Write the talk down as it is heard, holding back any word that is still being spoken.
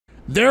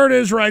There it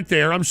is right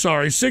there. I'm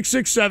sorry.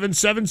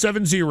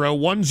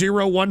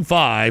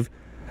 667-770-1015.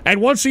 And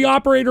once the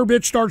operator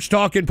bitch starts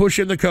talking, push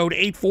in the code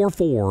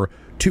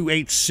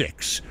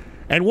 844-286.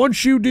 And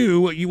once you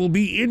do, you will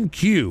be in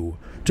queue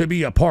to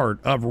be a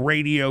part of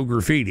Radio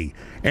Graffiti.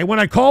 And when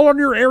I call on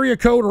your area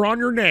code or on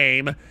your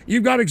name,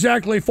 you've got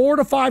exactly 4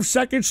 to 5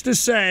 seconds to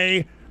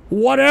say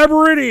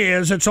whatever it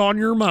is that's on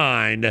your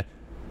mind.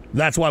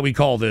 That's why we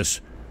call this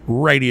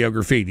Radio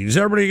Graffiti. Does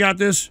everybody got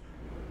this?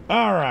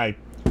 All right.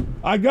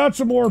 I got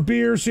some more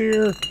beers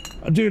here.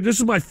 Dude, this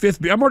is my 5th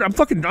beer.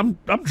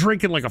 I'm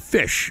drinking like a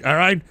fish, all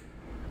right?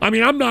 I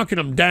mean, I'm knocking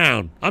them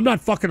down. I'm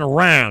not fucking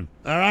around,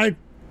 all right?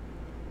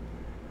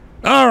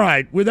 All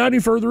right, without any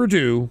further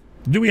ado,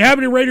 do we have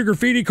any Radio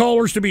Graffiti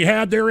callers to be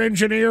had there,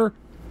 engineer?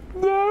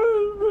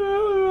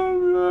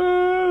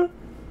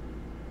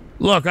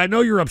 Look, I know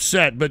you're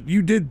upset, but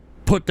you did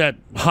put that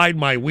Hide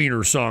My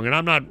Wiener song, and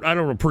I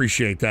don't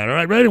appreciate that, all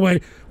right? But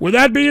anyway, with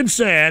that being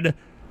said,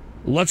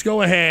 let's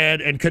go ahead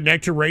and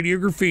connect to Radio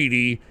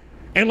Graffiti,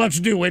 and let's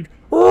do it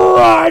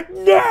right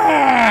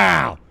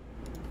now!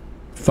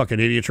 Fucking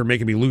idiots are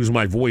making me lose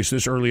my voice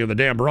this early in the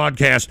damn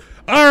broadcast.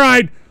 All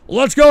right,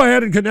 let's go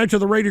ahead and connect to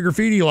the Radio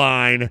Graffiti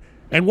line,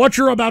 and what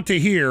you're about to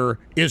hear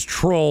is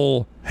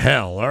troll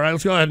hell. All right,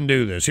 let's go ahead and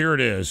do this. Here it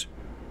is.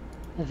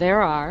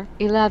 There are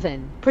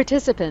 11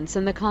 participants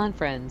in the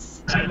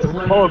conference.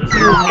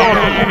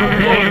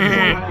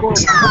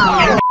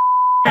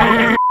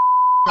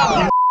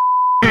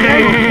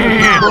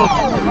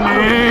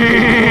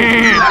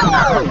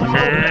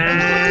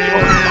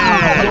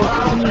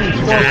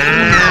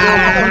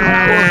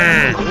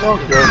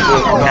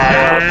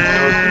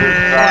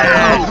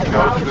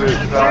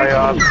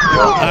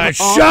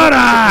 Shut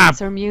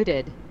up! Are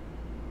muted.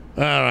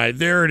 All right,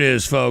 there it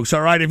is, folks.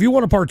 All right, if you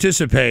want to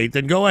participate,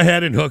 then go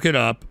ahead and hook it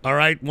up. All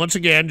right, once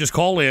again, just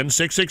call in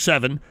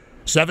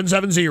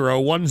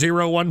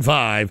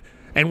 667-770-1015.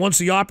 And once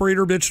the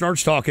operator bitch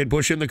starts talking,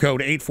 push in the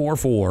code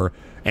 844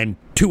 and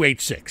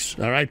 286.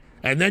 All right,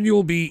 and then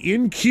you'll be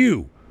in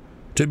queue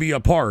to be a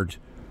part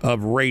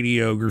of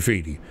Radio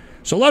Graffiti.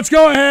 So let's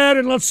go ahead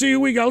and let's see who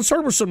we got. Let's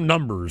start with some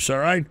numbers. All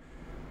right,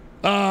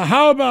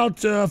 how about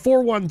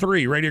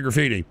 413 Radio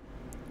Graffiti?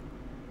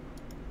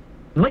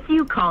 What do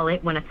you call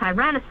it when a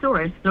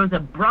Tyrannosaurus throws a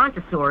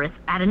Brontosaurus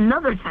at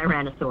another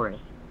Tyrannosaurus?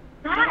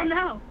 I don't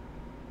know.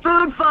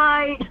 Food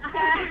fight!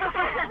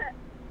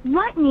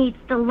 What needs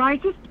the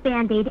largest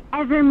Band-Aid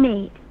ever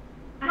made?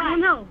 I don't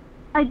know.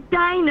 A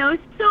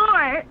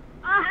dinosaur!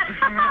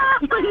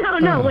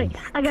 No, wait.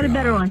 I got a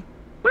better one.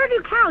 Where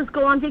do cows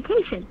go on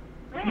vacation?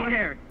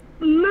 Where?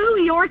 New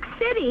York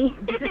City.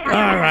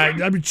 All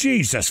right, I mean,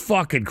 Jesus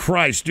fucking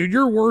Christ, dude.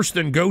 You're worse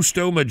than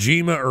Ghosto,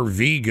 Majima, or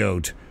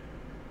V-Goat.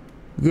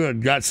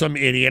 Good, got some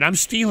idiot. I'm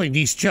stealing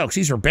these jokes.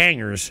 These are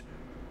bangers.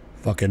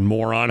 Fucking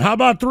moron. How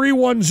about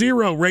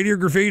 310 Radio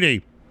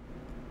Graffiti?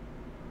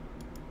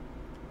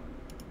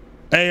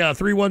 Hey,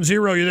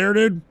 310, you there,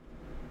 dude?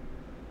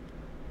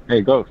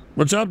 Hey, Ghost.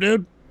 What's up,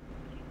 dude?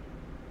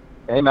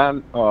 Hey,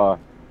 man. How'd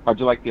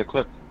you like the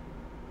eclipse?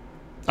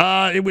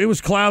 It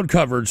was cloud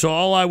covered, so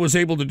all I was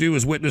able to do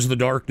was witness the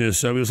darkness.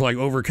 So it was like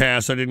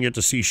overcast. I didn't get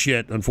to see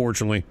shit,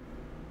 unfortunately.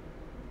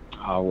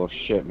 Oh, well,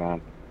 shit,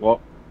 man.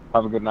 Well,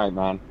 have a good night,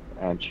 man.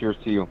 And cheers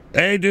to you.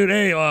 Hey, dude,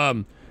 hey,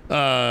 ¿tú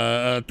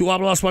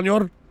hablas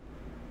español?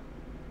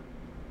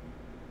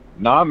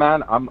 Nah,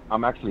 man,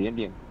 I'm actually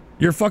Indian.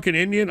 You're fucking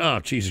Indian?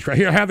 Oh, Jesus Christ.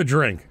 Here, have a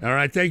drink. All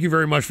right, thank you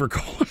very much for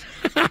calling.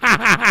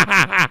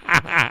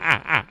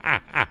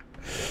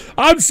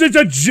 I'm such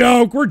a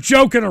joke. We're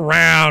joking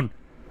around.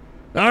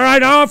 All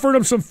right, I offered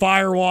him some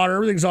fire water.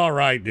 Everything's all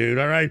right, dude,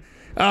 all right?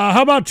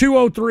 How about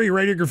 203,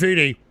 Radio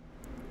Graffiti?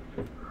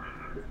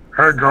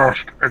 Hey,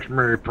 Ghost, it's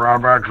me,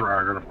 Private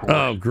Dragon, of course.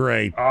 Oh,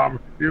 great.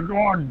 You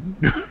want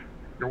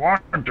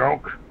a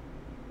joke?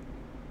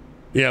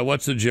 Yeah,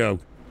 what's the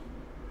joke?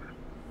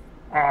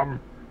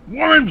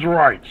 Women's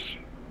rights.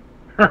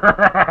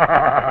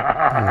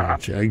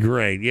 Okay,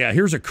 great. Yeah,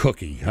 here's a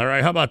cookie. All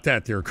right, how about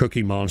that there,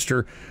 Cookie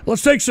Monster?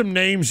 Let's take some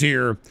names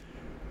here.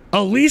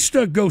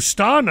 Alista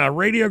Ghostana,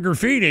 Radio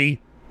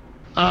Graffiti.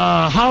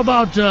 How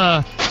about,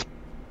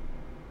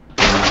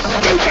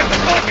 You get the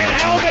fucking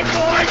helmet,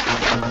 boy!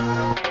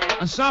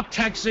 I stopped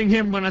texting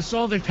him. When I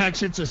saw the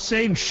text, it's the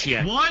same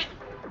shit. What?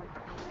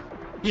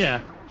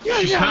 Yeah.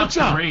 She's half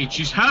your age.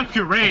 She's half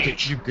your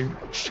age.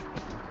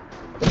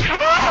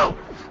 Ow!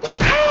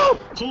 Ow!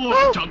 Pull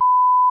over, dumb.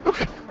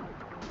 Okay.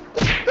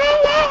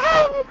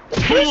 No!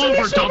 Pull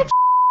over, dumb.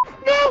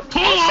 No!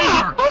 Pull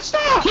over! I'll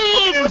stop! Pull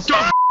over,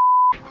 dumb.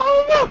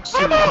 Oh, no!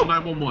 Call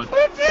 911.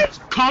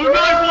 Call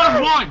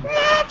 911!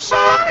 I'm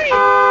sorry!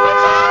 I'm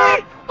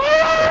sorry!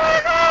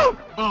 Oh,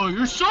 Oh,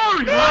 you're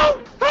sorry, no! huh?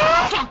 No!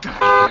 Fuck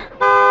that!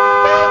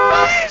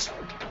 No, please!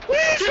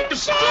 Please, Get I'm the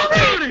sorry! fuck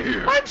out of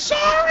here! I'm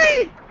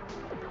sorry!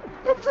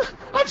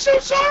 I'm so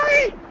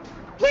sorry!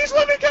 Please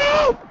let me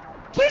go!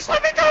 Please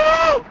let me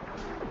go!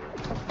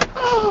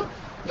 Oh,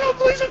 no,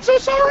 please, I'm so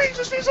sorry!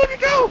 Just please let me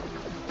go!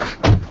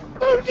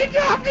 Oh, I'm getting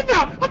out! I'm getting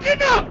out! I'm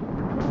getting out!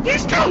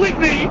 He's killing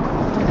me!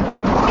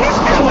 He's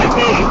killing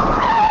me!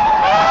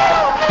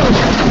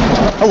 Oh!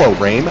 Hello,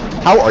 Rame.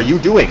 How are you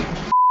doing?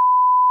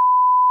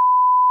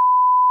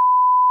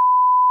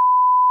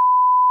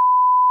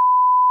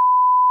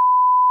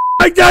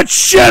 Take that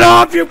shit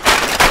off, you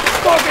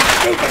fucking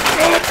stupid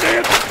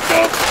goddamn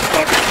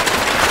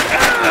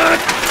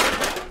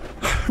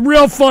fucking.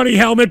 Real funny,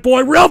 Helmet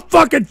Boy. Real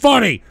fucking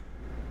funny.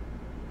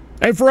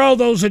 And for all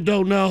those that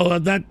don't know,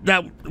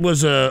 that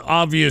was a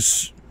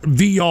obvious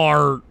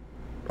VR,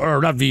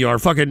 or not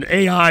VR, fucking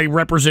AI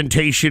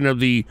representation of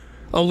the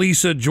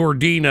Elisa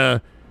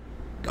Jordina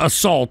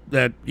assault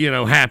that,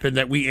 happened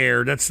that we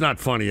aired. That's not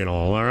funny at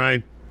all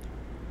right?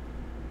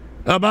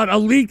 About a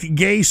leaked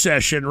gay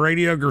session,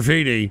 Radio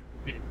Graffiti.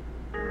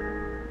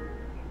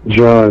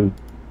 John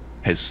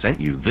has sent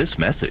you this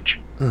message.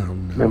 Oh,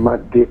 no. Man, my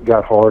dick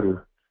got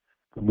harder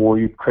the more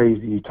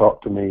crazy you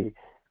talk to me.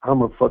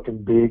 I'm a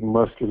fucking big,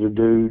 muscular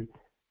dude,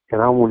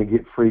 and I want to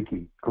get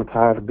freaky. I'm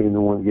tired of being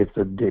the one that gets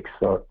their dick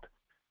sucked.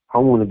 I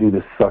want to do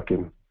the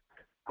sucking.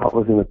 I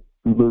was in a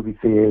movie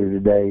theater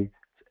today,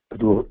 a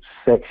little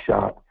sex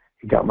shop.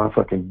 He got my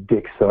fucking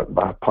dick sucked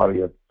by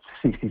probably a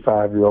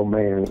 65-year-old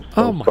man. It was so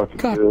Oh my fucking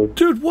God, good.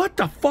 dude, what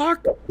the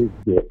fuck? His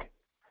dick.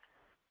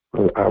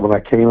 When I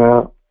came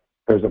out,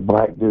 there's a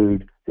black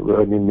dude that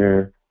wasn't in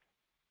there.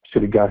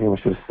 Should have got him. I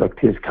should have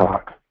sucked his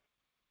cock.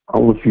 I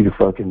want you to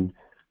fucking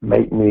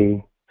make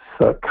me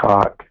suck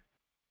cock.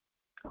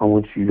 I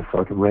want you to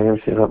fucking ram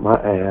shit up my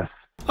ass.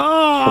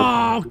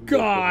 Oh,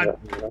 God.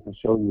 I can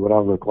show you what I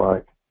look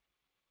like.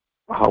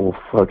 I will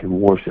fucking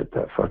worship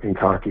that fucking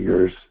cock of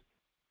yours.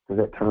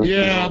 That turns me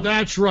Yeah, on.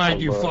 that's right,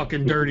 you love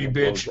fucking dirty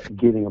bitch.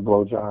 Getting a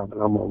blowjob,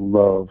 and I'm gonna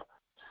love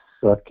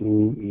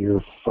sucking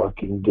your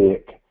fucking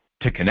dick.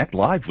 To connect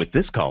live with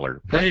this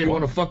caller, Hey, you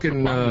want to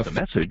fucking, the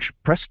message,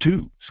 press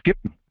 2. Skip.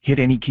 Hit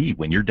any key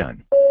when you're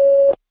done.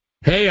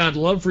 Hey, I'd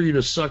love for you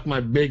to suck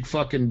my big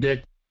fucking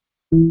dick.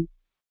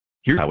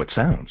 Here's how it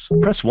sounds.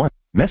 Press 1.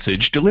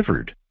 Message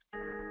delivered.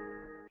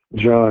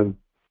 John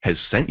has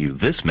sent you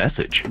this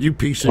message. You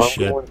piece of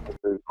shit.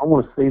 I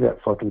want to see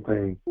that fucking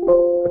thing.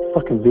 That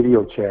fucking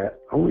video chat.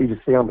 I want you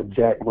to see I'm a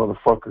jack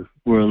motherfucker.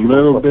 We're a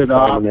little bit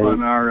off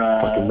on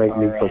our fucking make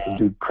me fucking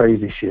do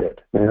crazy shit.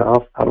 Man, I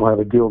don't have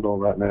a dildo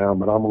right now,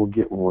 but I'm gonna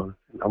get one.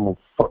 I'm gonna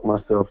fuck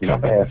myself in the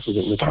ass with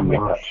it and let you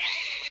watch.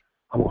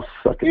 I'm gonna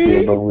suck a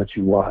dildo and let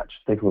you watch.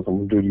 Think of what I'm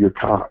gonna do to your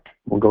cock.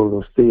 I'm gonna go to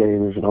those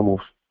theaters and I'm gonna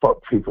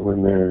fuck people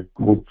in there.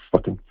 I'm gonna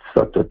fucking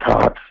suck their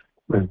cocks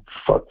and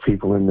fuck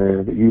people in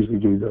there that usually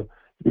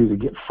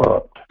get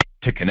fucked.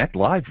 To connect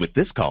live with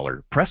this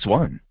caller, press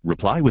 1.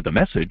 Reply with a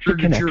message to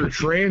connect You're a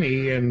with you.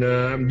 tranny, and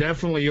I'm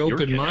definitely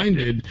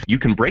open-minded. You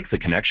can break the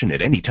connection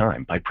at any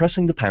time by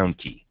pressing the pound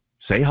key.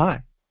 Say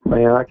hi.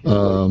 Man, I can't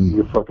believe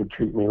you fucking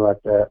treat me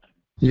like that.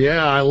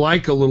 Yeah, I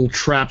like a little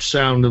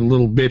trap-sounding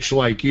little bitch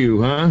like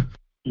you, huh?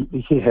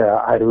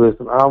 Yeah,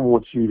 listen, I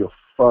want you to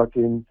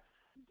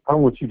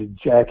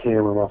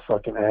jackhammer my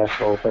fucking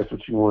asshole if that's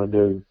what you want to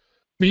do.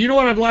 But you know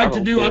what I'd like to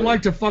do? care. I'd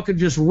like to fucking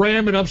just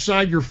ram it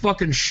upside your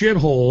fucking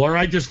shithole, all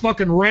right? Just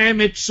fucking ram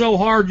it so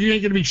hard you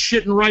ain't gonna be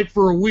shitting right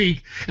for a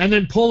week, and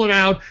then pull it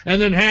out,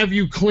 and then have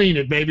you clean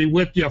it, baby,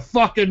 with your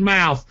fucking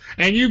mouth.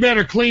 And you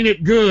better clean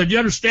it good. You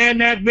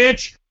understand that,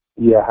 bitch?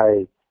 Yeah,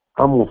 hey,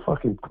 I'm gonna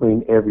fucking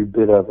clean every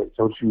bit of it.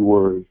 Don't you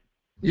worry.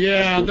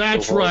 Yeah,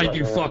 that's right,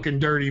 you fucking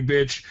dirty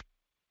bitch.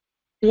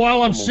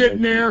 While I'm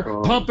sitting there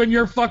pumping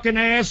your fucking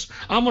ass,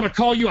 I'm gonna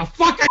call you a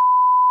fucking.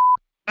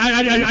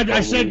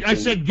 I said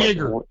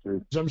gigger.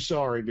 I'm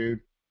sorry, dude.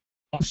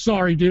 I'm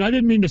sorry, dude. I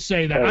didn't mean to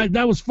say that.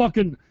 That was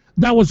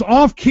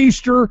off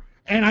keister,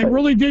 and I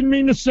really didn't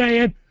mean to say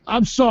it.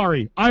 I'm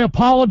sorry. I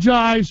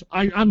apologize.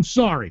 I'm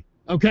sorry.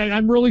 Okay,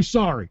 I'm really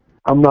sorry.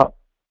 I'm not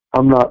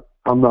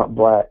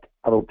black.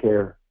 I don't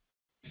care.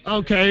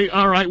 Okay,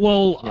 all right.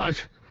 Well,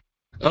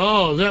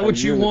 is that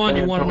what you want?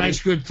 You want a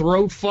nice good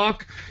throat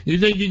fuck? You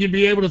think you could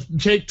be able to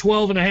take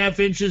 12.5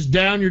 inches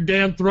down your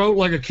damn throat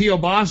like a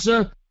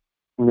kielbasa?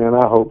 Man,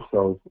 I hope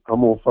so. I'm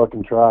gonna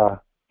fucking try.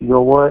 You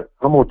know what?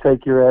 I'm gonna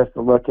take your ass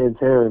to La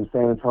Cantera in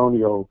San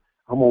Antonio.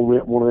 I'm gonna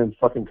rent one of them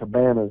fucking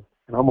cabanas,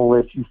 and I'm gonna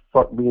let you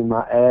fuck me in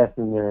my ass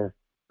in there.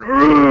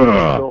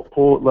 Don't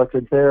pull it, La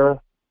Cantera.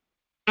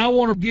 I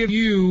want to give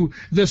you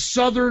the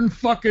southern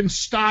fucking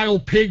style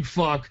pig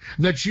fuck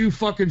that you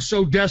fucking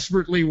so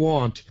desperately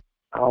want.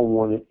 I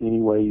want it any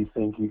way you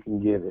think you can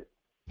get it.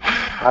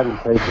 I can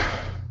take it.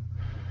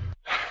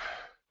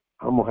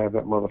 I'm gonna have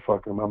that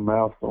motherfucker in my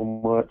mouth so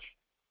much,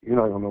 you're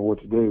not gonna know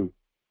what to do.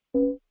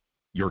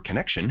 Your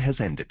connection has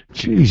ended.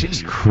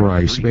 Jesus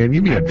Christ, man,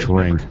 give me a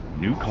drink.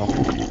 New call.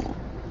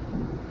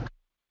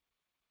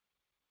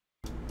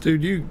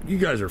 Dude, you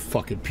guys are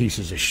fucking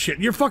pieces of shit.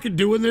 You're fucking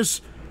doing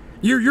this?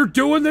 You're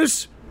doing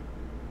this?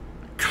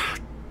 God,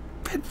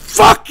 man,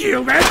 fuck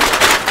you, man!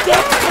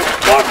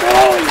 Fuck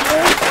all of you,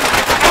 man!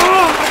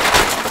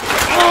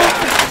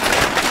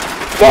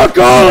 Fuck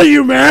all of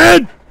you,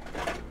 man!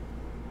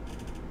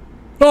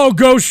 Oh,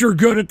 Ghost, you're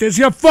good at this.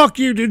 Yeah, fuck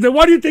you, dude.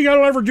 Why do you think I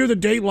don't ever do the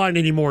Dateline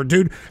anymore,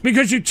 dude?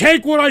 Because you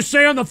take what I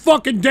say on the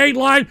fucking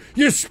Dateline,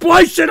 you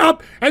splice it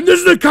up, and this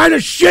is the kind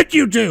of shit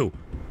you do.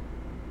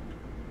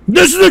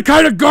 This is the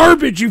kind of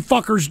garbage you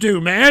fuckers do,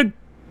 man.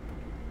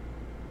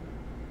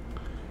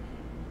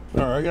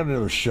 All right, I got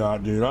another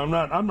shot, dude. I'm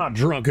not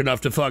drunk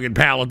enough to fucking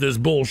palate this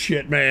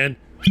bullshit, man.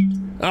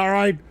 All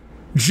right,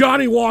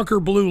 Johnny Walker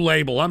Blue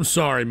Label. I'm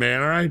sorry,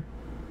 man. All right.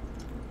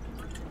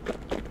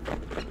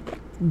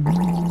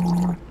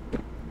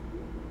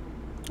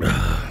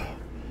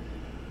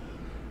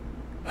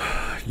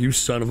 You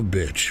son of a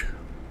bitch.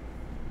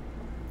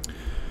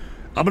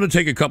 I'm going to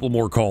take a couple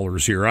more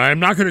callers here. I'm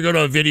not going to go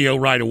to a video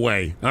right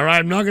away. All right,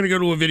 I'm not going to go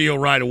to a video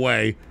right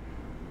away.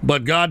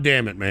 But god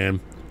damn it, man.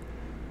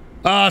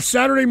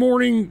 Saturday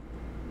morning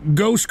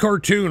ghost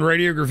cartoon,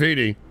 Radio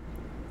Graffiti.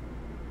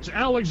 It's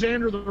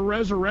Alexander the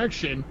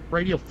Resurrection,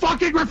 Radio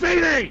fucking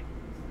Graffiti!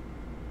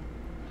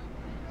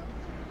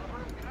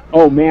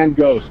 Oh man,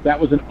 Ghost, that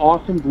was an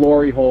awesome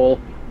glory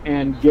hole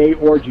and gay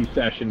orgy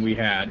session we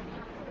had.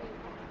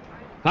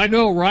 I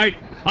know, right?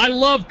 I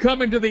love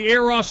coming to the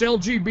Eros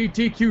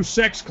LGBTQ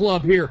sex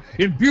club here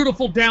in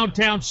beautiful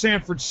downtown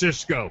San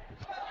Francisco.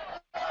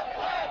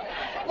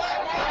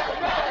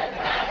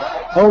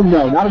 Oh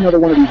no, not another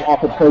one of these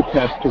awful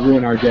protests to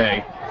ruin our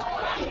day.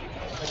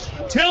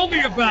 Tell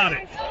me about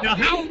it. Now,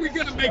 how are we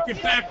going to make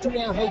it back to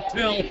our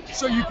hotel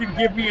so you can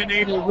give me an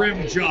anal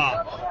rim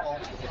job?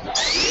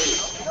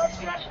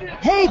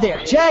 Hey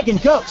there, Jag and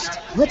Ghost.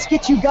 Let's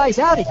get you guys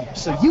out of here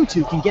so you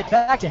two can get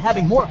back to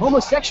having more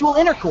homosexual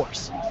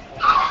intercourse.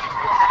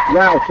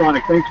 Wow,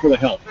 Sonic, thanks for the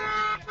help.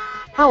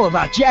 How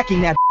about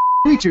jacking that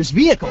creature's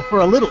vehicle for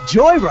a little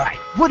joyride?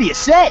 What do you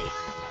say?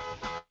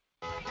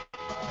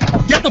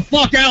 Get the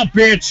fuck out,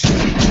 bitch!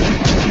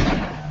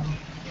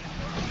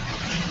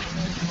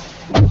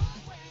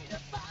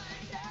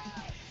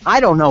 I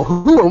don't know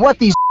who or what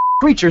these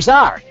creatures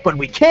are, but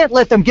we can't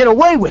let them get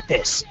away with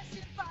this.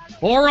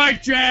 All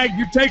right, Jag,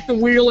 you take the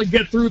wheel and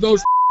get through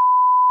those.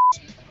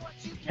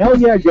 Hell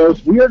yeah,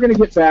 Ghost, we are going to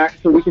get back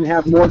so we can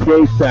have more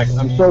gay sex.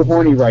 I'm so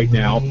horny right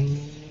now.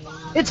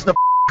 It's the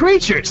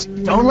creatures.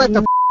 Don't let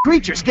the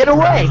creatures get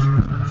away.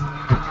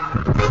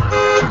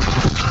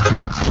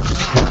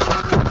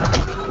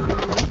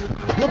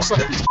 Looks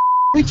like these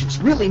creatures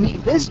really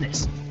mean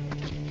business.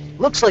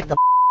 Looks like the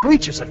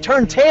creatures have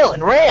turned tail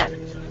and ran.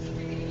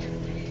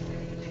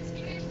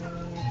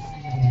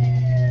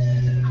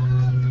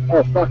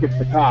 Oh fuck, it's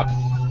the cops.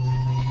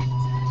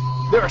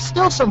 There are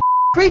still some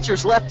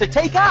creatures left to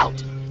take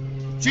out.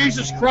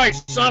 Jesus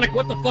Christ, Sonic,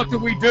 what the fuck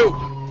did we do?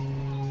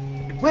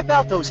 Whip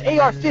out those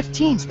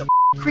AR-15s the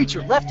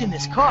creature left in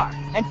this car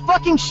and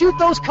fucking shoot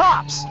those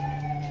cops.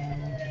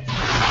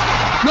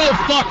 No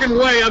fucking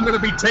way I'm gonna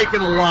be taken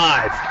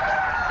alive.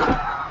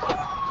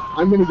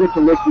 I'm gonna get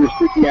to lick your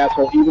sticky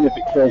asshole even if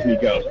it kills me,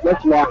 Ghost.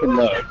 Let's lock and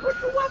load.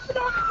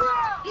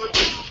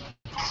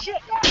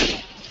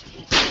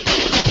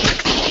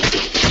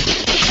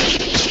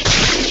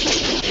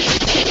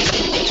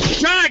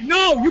 Jag,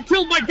 no! You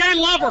killed my gay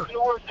lover!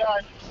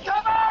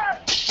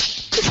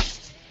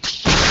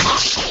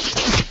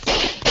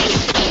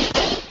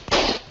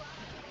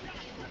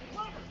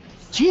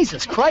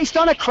 Jesus Christ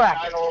on a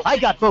cracker. I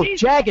got both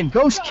Jag and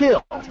Ghost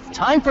killed.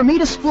 Time for me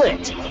to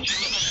split.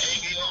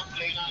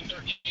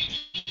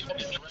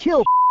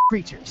 Kill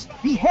creatures.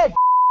 Behead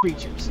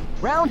creatures.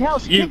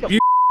 Roundhouse kick You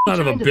son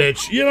of a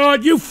bitch. You know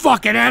what? You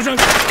fucking asshole. You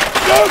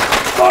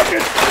fucking...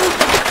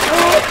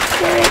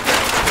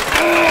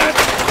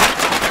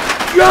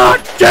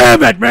 God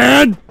damn it,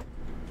 man!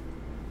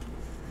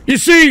 You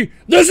see,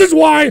 this is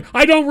why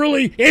I don't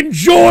really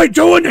enjoy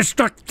doing this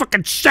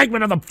fucking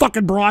segment of the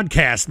fucking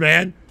broadcast,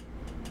 man.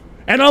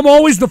 And I'm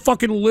always the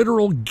fucking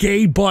literal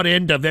gay butt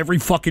end of every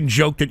fucking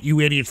joke that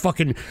you idiots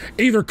fucking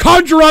either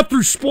conjure up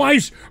through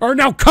Splice or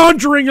now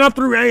conjuring up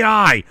through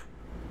AI.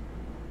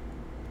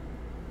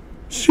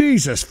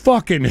 Jesus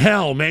fucking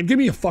hell, man. Give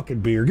me a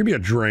fucking beer. Give me a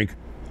drink.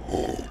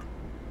 All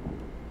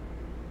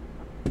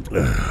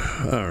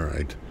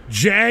right.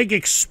 Jag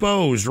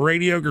exposed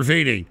Radio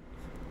Graffiti.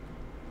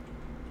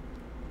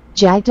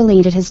 Jag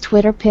deleted his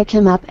Twitter, pick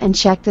him up and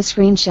check the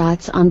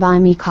screenshots on Buy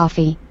Me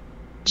Coffee.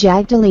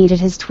 Jag deleted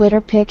his Twitter,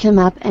 pick him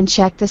up and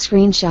check the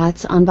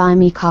screenshots on Buy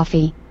Me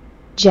Coffee.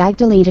 Jag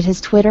deleted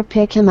his Twitter,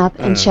 pick him up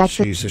and check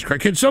the... Jesus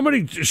Christ. Can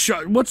somebody...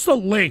 What's the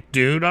link,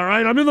 dude? All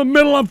right? I'm in the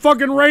middle of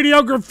fucking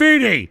Radio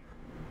Graffiti.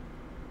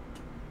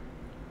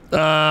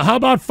 How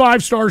about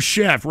 5-Star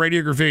Chef,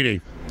 Radio Graffiti?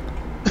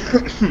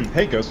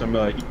 Hey, Ghost, I'm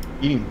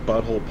eating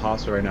butthole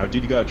pasta right now.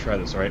 Dude, you gotta try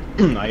this, alright?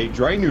 I ate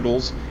dry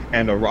noodles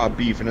and a raw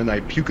beef, and then I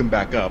puke them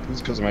back up. It's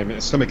because my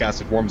stomach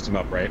acid warms them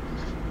up, right?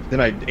 Then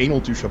I anal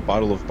douche a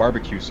bottle of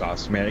barbecue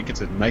sauce. Man, it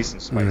gets it nice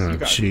and spicy.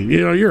 Oh, gee, you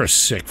know, you're a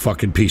sick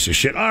fucking piece of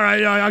shit. All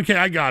right, okay,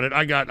 I got it.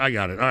 I got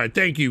it. All right,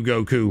 thank you,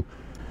 Goku.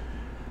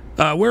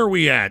 Where are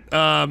we at?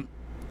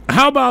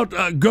 How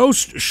about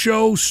Ghost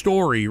Show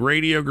Story,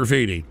 Radio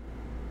Graffiti?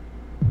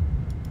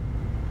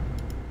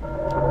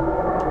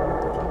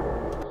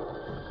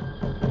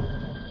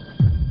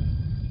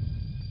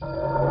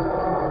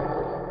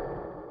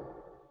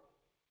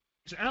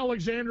 It's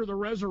Alexander the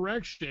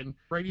Resurrection,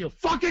 Radio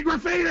fucking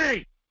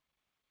Graffiti!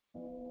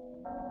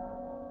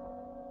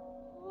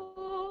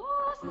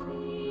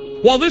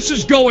 While this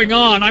is going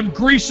on, I'm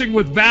greasing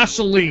with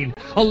Vaseline,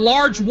 a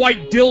large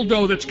white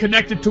dildo that's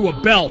connected to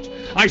a belt.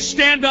 I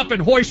stand up and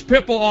hoist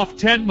Pippa off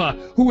Tenma,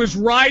 who is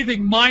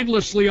writhing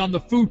mindlessly on the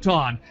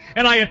futon,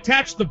 and I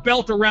attach the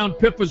belt around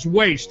Pippa's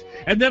waist,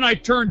 and then I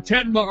turn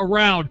Tenma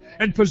around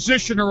and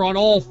position her on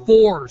all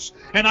fours,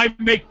 and I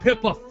make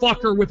Pippa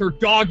fuck her with her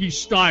doggy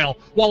style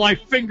while I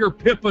finger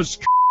Pippa's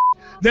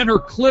then her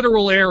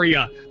clitoral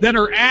area, then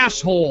her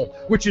asshole,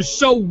 which is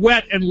so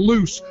wet and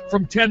loose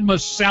from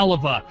Tenma's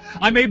saliva.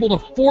 I'm able to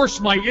force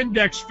my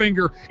index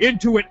finger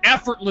into it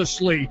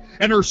effortlessly,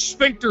 and her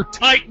sphincter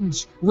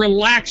tightens,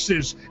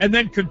 relaxes, and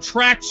then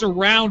contracts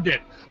around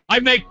it. I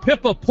make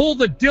Pippa pull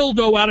the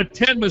dildo out of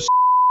Tenma's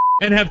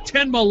and have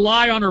Tenma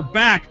lie on her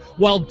back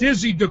while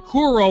Dizzy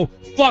Dokuro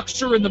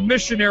fucks her in the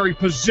missionary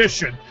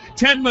position.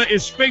 Tenma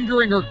is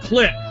fingering her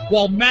clit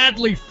while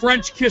madly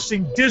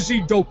French-kissing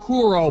Dizzy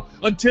Dokuro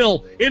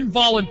until,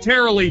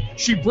 involuntarily,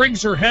 she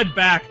brings her head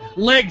back,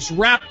 legs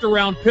wrapped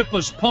around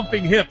Pippa's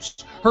pumping hips,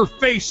 her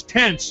face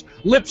tense,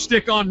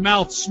 lipstick on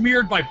mouth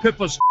smeared by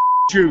Pippa's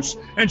juice,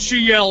 and she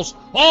yells,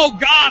 "Oh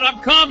God,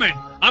 I'm coming!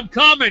 I'm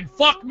coming!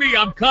 Fuck me,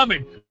 I'm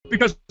coming!"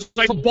 Because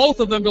I told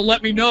both of them to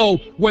let me know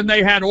when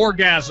they had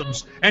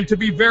orgasms, and to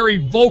be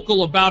very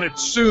vocal about it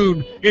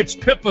soon. It's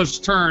Pippa's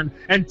turn,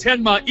 and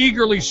Tenma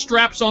eagerly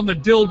straps on the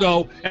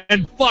dildo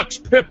and fucks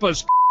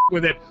Pippa's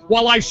with it,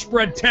 while I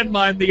spread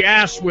Tenma in the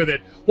ass with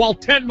it, while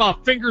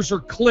Tenma fingers her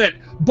clit,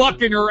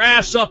 bucking her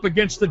ass up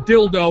against the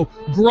dildo,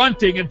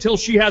 grunting until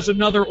she has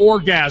another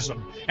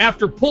orgasm.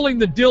 After pulling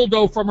the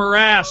dildo from her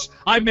ass,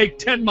 I make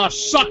Tenma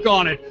suck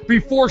on it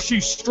before she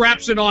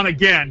straps it on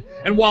again,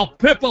 and while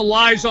Pippa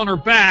lies on her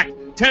back,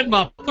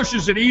 Tenma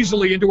pushes it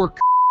easily into her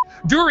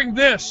During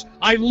this,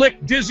 I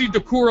lick Dizzy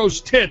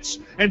Dokuro's tits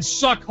and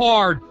suck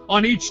hard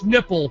on each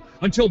nipple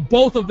until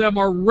both of them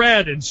are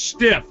red and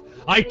stiff.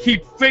 I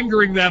keep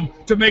fingering them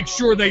to make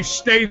sure they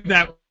stay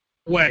that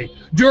way.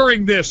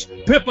 During this,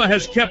 Pippa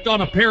has kept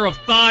on a pair of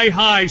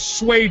thigh-high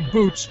suede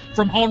boots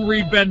from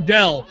Henri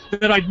Bendel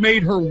that I'd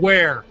made her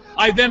wear.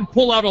 I then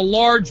pull out a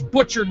large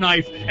butcher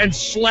knife and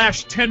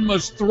slash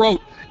Tenma's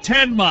throat.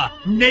 Tenma,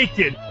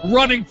 naked,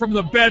 running from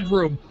the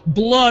bedroom,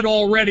 blood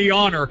already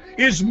on her,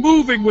 is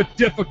moving with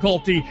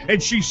difficulty,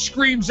 and she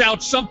screams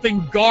out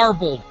something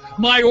garbled.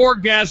 My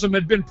orgasm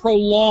had been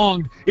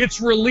prolonged, its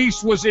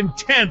release was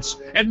intense,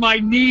 and my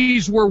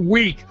knees were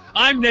weak.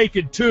 I'm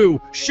naked too,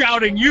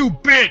 shouting, "You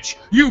bitch!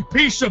 You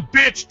piece of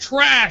bitch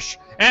trash!"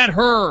 at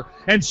her,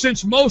 and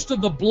since most of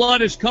the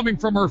blood is coming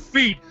from her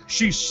feet,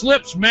 she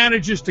slips,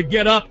 manages to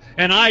get up,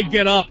 and I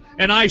get up,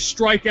 and I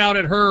strike out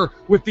at her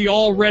with the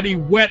already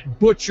wet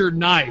butcher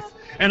knife,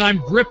 and I'm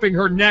gripping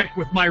her neck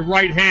with my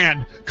right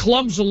hand,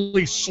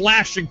 clumsily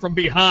slashing from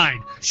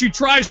behind. She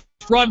tries to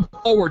run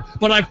forward,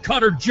 but I've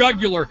cut her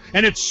jugular,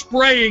 and it's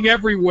spraying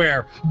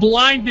everywhere,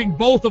 blinding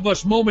both of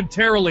us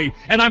momentarily,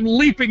 and I'm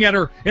leaping at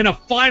her in a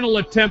final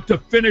attempt to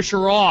finish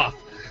her off.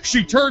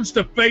 She turns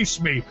to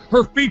face me,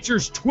 her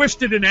features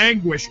twisted in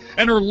anguish,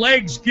 and her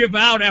legs give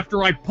out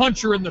after I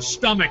punch her in the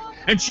stomach,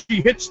 and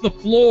she hits the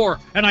floor,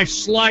 and I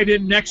slide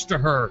in next to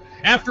her.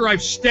 After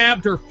I've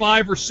stabbed her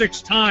 5 or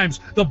 6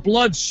 times, the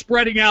blood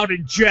spreading out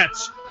in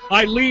jets.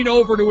 I lean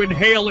over to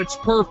inhale its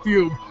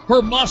perfume.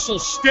 Her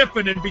muscles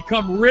stiffen and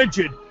become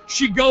rigid.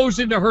 She goes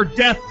into her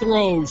death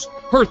throes.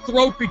 Her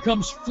throat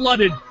becomes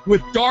flooded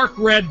with dark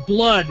red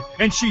blood,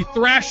 and she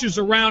thrashes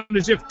around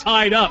as if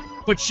tied up,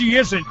 but she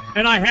isn't,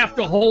 and I have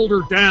to hold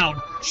her down.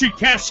 She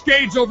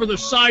cascades over the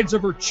sides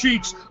of her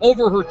cheeks,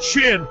 over her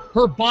chin,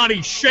 her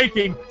body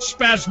shaking,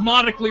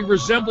 spasmodically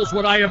resembles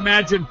what I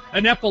imagine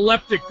an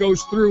epileptic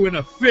goes through in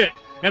a fit,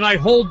 and I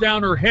hold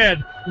down her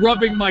head,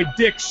 rubbing my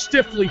dick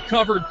stiffly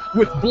covered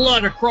with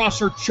blood across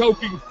her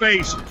choking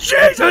face.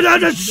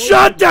 Jesus,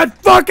 shut that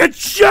fucking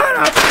shut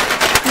up!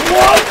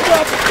 What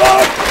the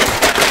fuck?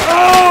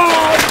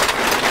 Oh!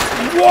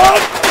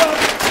 What the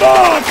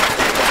fuck?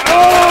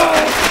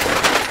 Oh!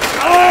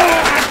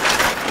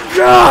 Oh!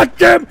 God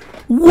damn!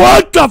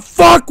 What the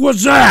fuck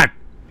was that?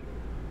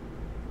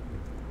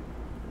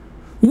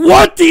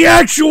 What the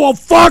actual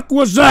fuck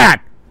was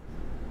that?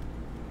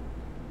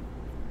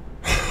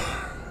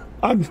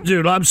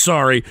 Dude, I'm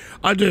sorry.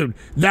 Dude,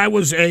 that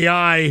was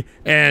AI,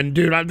 and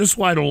dude, this is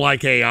why I don't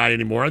like AI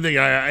anymore. I think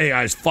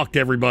AI has fucked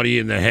everybody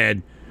in the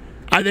head.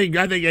 I think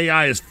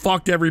AI has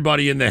fucked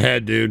everybody in the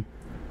head, dude.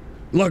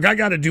 Look, I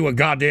gotta do a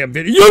goddamn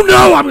video. You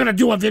know I'm gonna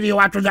do a video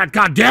after that,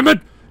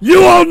 goddammit!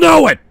 You all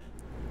know it!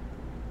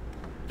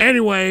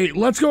 Anyway,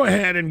 let's go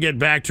ahead and get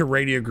back to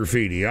Radio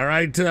Graffiti,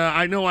 alright?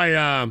 I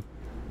know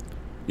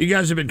you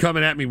guys have been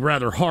coming at me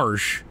rather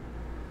harsh,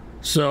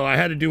 so I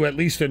had to do at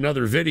least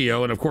another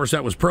video, and of course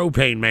that was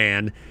Propane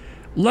Man.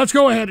 Let's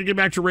go ahead and get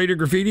back to Radio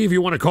Graffiti. If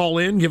you want to call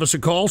in, give us a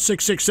call,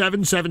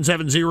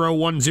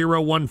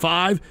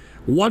 667-770-1015.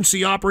 Once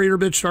the operator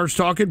bitch starts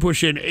talking,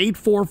 push in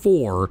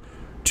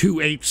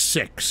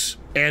 844-286,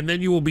 and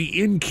then you will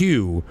be in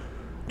queue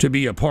to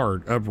be a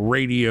part of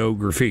Radio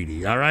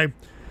Graffiti, all right?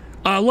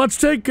 Let's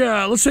take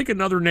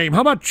another name.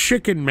 How about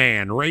Chicken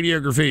Man, Radio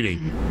Graffiti?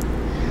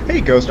 Hey,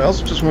 Ghost, I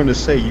also just wanted to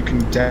say you can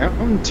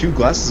down 2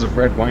 glasses of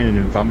red wine and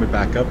then vomit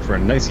back up for a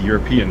nice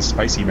European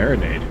spicy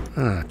marinade.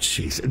 Oh,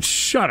 jeez.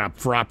 Shut up,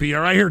 Froppy.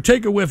 All right, here,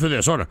 take a whiff of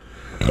this. Hold on.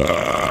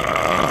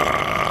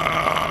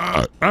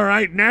 All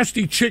right,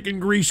 nasty chicken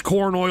grease,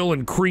 corn oil,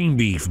 and cream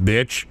beef,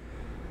 bitch.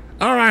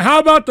 All right, how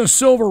about the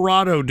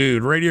Silverado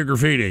dude, Radio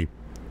Graffiti?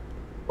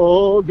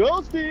 Oh,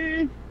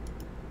 Ghosty!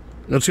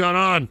 What's going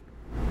on?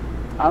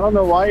 I don't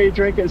know why you're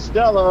drinking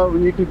Stella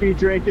when you could be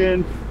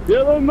drinking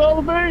Dylan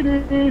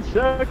Mulvaney,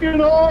 Second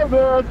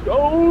Harvest.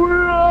 Oh,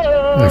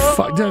 yeah!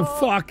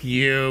 Fuck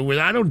you.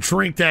 I don't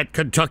drink that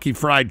Kentucky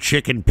Fried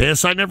Chicken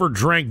piss. I never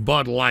drank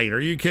Bud Light. Are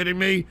you kidding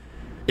me?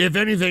 If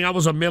anything, I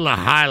was a Miller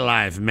High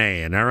Life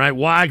man, all right?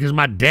 Why? Because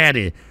my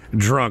daddy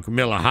drunk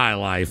Miller High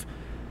Life.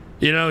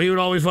 You know, he would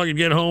always fucking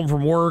get home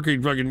from work.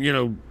 He'd fucking, you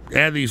know,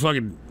 add these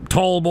fucking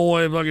tall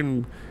boy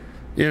fucking,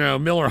 you know,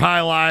 Miller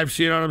High Lifes,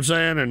 you know what I'm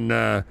saying?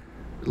 And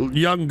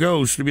young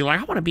Ghost would be like,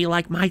 I want to be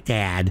like my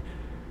dad.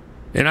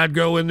 And I'd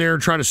go in there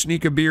and try to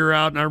sneak a beer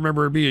out, and I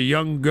remember it'd be a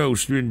young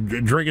Ghost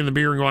drinking the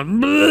beer and going,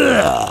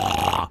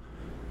 bleh!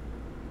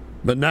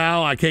 But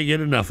now I can't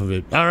get enough of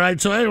it. All right,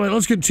 so anyway,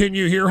 let's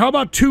continue here. How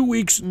about 2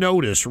 weeks'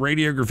 notice,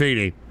 Radio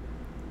Graffiti?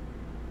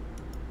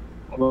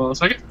 Hold on a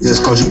second.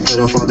 Yes, cause you put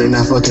up all day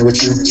not fucking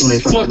with you. Soon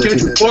they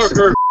fucking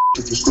Parker.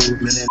 If you screw,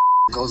 man, that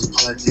goes to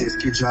politics.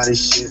 Keep you out of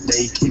shit.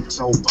 They keep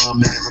so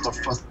bum ass. What the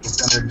fuck is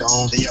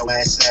Thunderdome? They your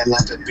ass sad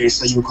like a bitch,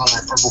 so you call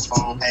that purple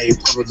phone. Hey,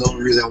 purple the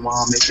only reason why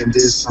I'm making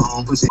this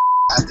song. Pussy,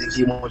 I think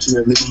he wants you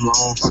to leave him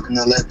alone. Talking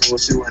to let go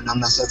with you, and I'm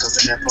not suck up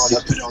in that party.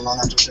 I put on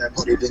line after that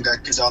party, then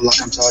got kicked out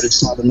like I'm tardy.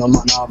 Slobbing on my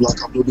knob like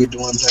I'm be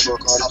doing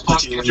playboy card. I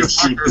put you in your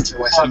sheet, bitch,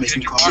 your ass, I make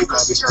you call me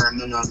garbage. Turn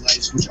on the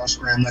lights, switch out,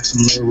 scram like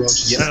some little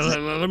roaches.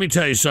 Let me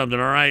tell you something,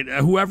 all right?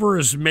 Whoever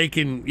is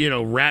making, you know,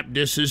 rap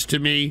disses to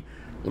me,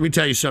 let me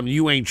tell you something.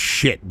 You ain't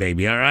shit,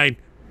 baby, all right?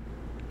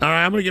 All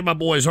right, I'm going to get my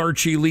boys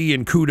Archie Lee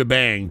and Kuda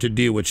Bang to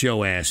deal with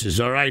your asses,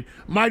 all right?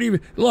 Might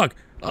even... Look,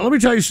 let me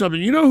tell you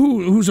something. You know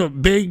who's a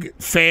big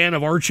fan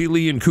of Archie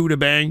Lee and Kuda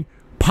Bang?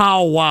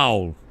 Pow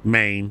Wow,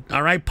 Maine.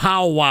 All right,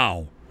 Pow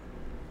Wow.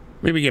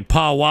 Maybe get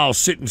Pow Wow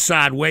sitting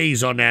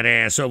sideways on that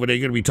ass over there.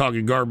 You're going to be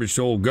talking garbage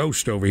to old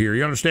Ghost over here.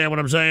 You understand what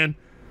I'm saying?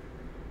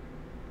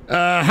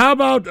 How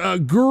about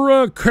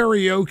Gura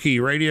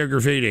Karaoke, Radio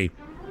Graffiti?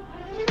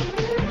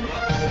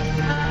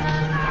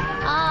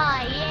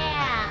 Oh,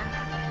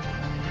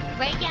 yeah.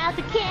 Break out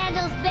the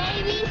candles,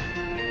 baby.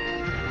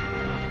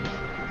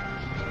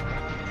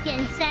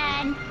 Getting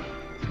sad.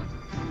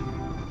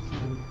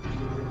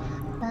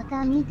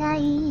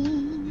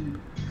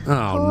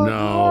 Oh,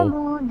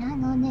 no.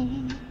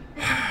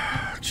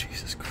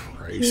 Jesus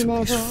Christ,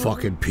 these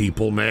fucking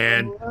people,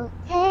 man.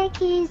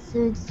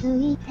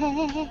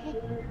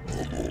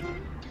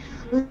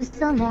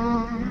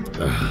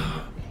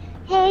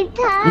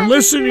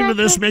 Listening to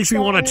this makes me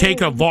want to take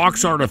a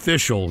Vox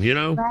Artificial, you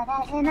know?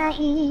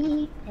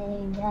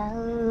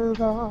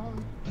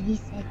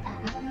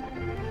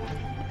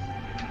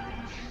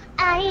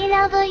 I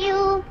love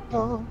you.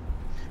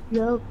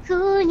 Oh,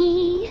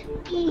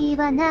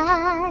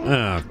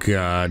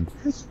 God.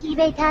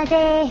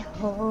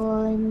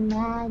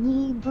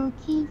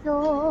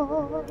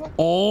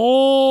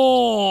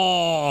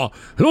 Oh,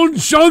 don't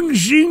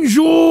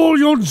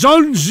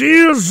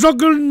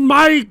sucking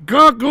my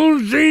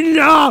cockles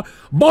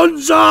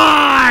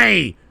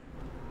bonsai.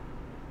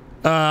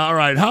 All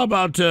right, how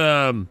about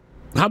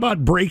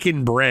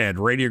Breaking Bread,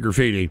 Radio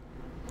Graffiti?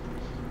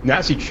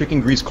 Nasty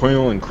chicken grease, corn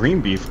oil, and cream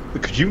beef.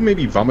 Could you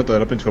maybe vomit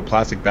that up into a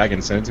plastic bag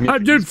and send it to me?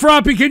 Dude,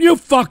 Froppy, can you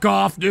fuck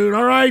off, dude,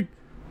 all right?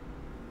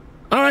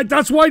 All right,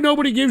 that's why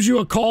nobody gives you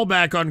a call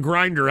back on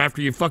Grindr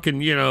after you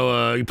fucking, you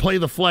play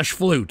the flesh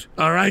flute,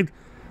 all right?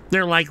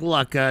 They're like,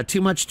 look, too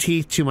much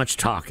teeth, too much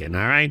talking,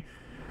 all right?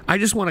 I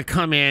just want to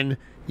come in,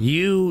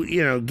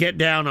 you get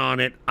down on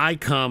it, I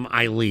come,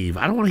 I leave.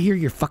 I don't want to hear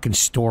your fucking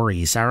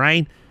stories, all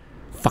right?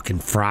 Fucking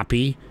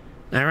Froppy,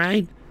 all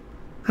right?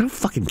 I don't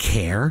fucking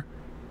care.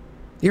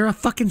 You're a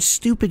fucking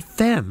stupid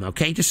femme,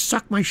 okay? Just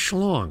suck my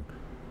schlong.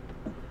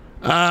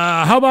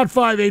 How about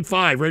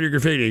 585, Radio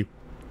Graffiti?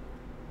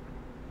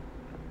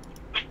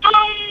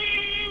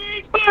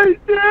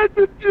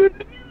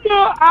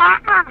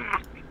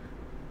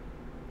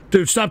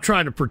 Dude, stop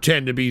trying to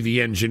pretend to be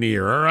the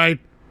engineer, all right?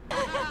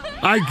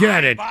 I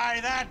get it. Buy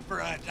that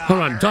for $1.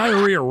 Hold on,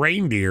 diarrhea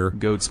reindeer.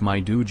 Goats,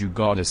 my dude, you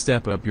gotta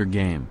step up your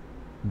game.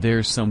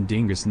 There's some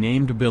dingus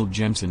named Bill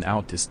Jensen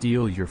out to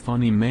steal your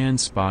funny man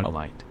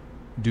spotlight.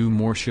 Do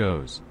more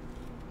shows.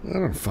 I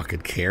don't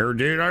fucking care,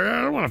 dude.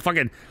 I don't want to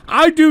fucking...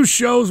 I do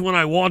shows when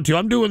I want to.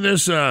 I'm doing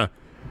this,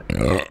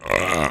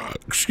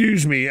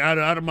 excuse me, out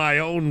of my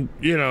own,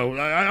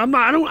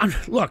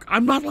 look,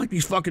 I'm not like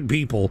these fucking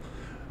people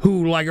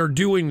who, like, are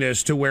doing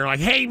this to where,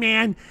 like, hey,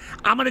 man,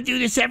 I'm going to do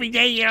this every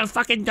day,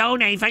 fucking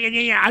donate,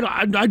 fucking,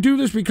 I do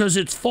this because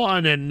it's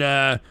fun and,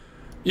 I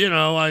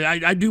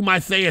do my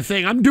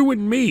thing. I'm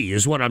doing me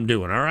is what I'm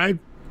doing, all right?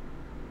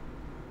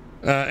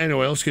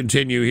 Anyway, let's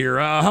continue here.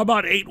 How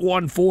about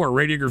 814,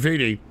 Radio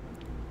Graffiti?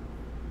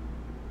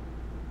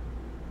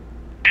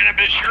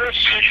 Cannabis, you're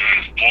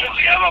decisions. Do you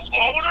have a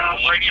boner?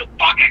 Radio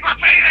fucking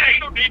Graffiti! You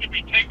don't need to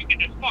be taking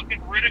this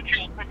fucking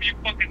ridicule from you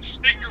fucking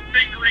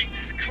stinger-fingering,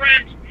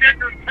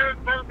 transgender,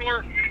 turd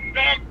burglar,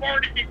 dog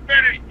farting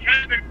fetish,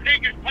 Kevin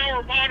Pigus,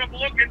 power bottom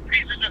looking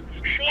pieces of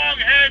schlong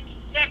head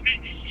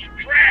sucking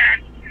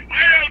trash.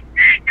 I don't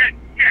need this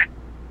shit.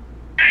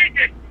 Need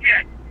this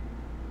shit.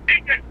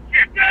 Need this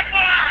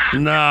shit.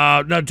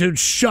 No, dude,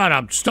 shut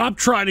up. Stop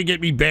trying to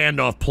get me banned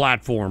off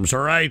platforms,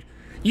 all right?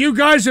 You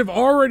guys have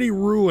already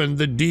ruined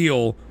the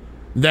deal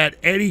that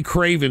Eddie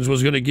Cravens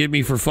was going to give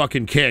me for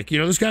fucking Kick. You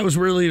know, this guy was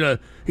really to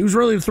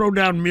throw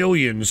down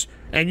millions,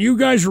 and you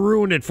guys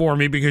ruined it for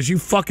me because you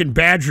fucking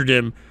badgered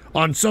him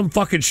on some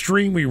fucking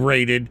stream we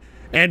raided,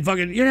 and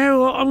fucking, you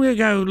know, I'm going to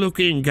go look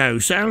in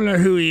Ghost. I don't know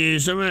who he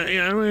is. I'm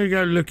gonna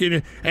go look in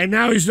it. And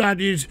now he's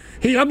not,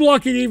 I'm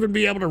lucky to even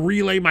be able to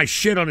relay my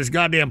shit on his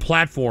goddamn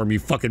platform, you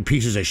fucking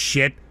pieces of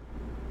shit.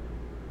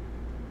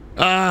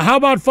 How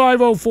about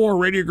 504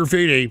 Radio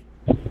Graffiti?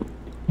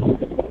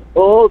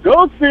 Oh,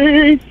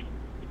 Ghosty!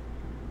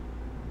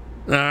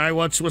 All right,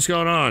 what's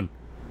going on?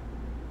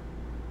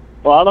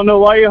 Well, I don't know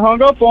why you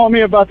hung up on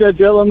me about that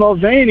Dylan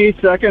Mulvaney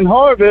second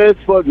harvest,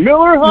 but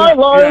Miller High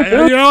Life.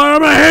 You know what?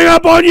 I'm gonna hang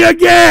up on you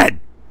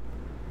again.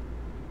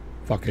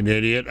 Fucking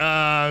idiot.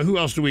 Who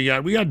else do we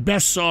got? We got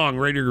Best Song,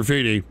 Radio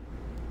Graffiti.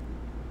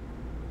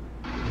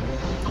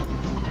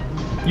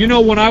 You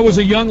know, when I was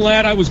a young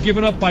lad, I was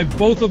given up by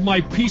both of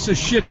my piece of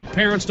shit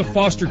parents to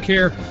foster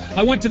care.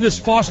 I went to this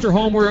foster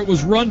home where it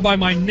was run by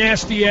my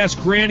nasty-ass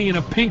granny and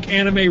a pink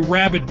anime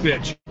rabbit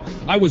bitch.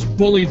 I was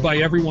bullied by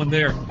everyone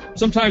there.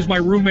 Sometimes my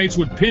roommates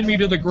would pin me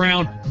to the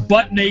ground,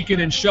 butt naked,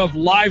 and shove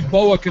live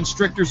boa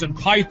constrictors and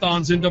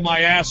pythons into my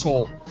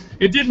asshole.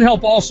 It didn't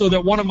help also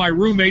that one of my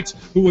roommates,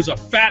 who was a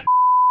fat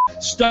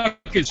stuck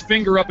his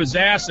finger up his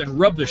ass and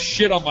rubbed the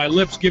shit on my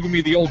lips, giving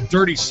me the old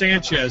dirty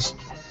Sanchez.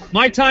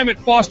 My time at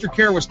foster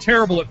care was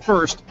terrible at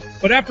first,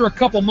 but after a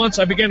couple months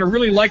I began to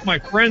really like my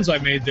friends I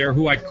made there,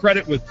 who I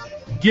credit with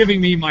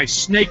giving me my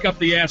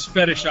snake-up-the-ass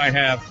fetish I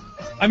have.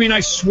 I mean, I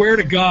swear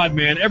to God,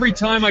 man, every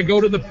time I go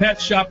to the pet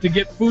shop to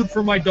get food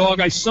for my dog,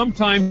 I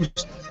sometimes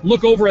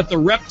look over at the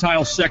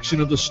reptile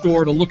section of the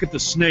store to look at the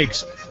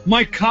snakes.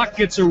 My cock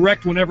gets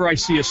erect whenever I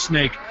see a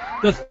snake.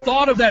 The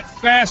thought of that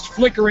fast,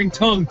 flickering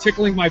tongue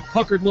tickling my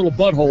puckered little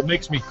butthole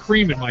makes me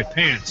cream in my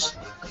pants.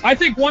 I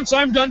think once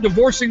I'm done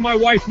divorcing my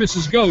wife,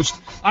 Mrs. Ghost,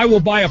 I will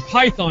buy a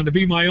python to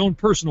be my own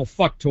personal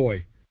fuck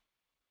toy.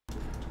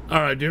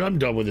 All right, dude, I'm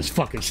done with this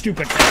fucking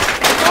stupid.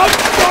 I'm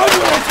done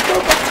with this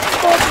stupid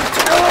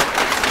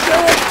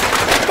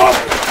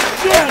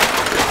shit.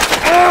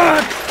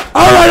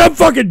 All right, I'm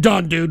fucking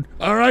done, dude.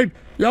 All right,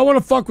 y'all want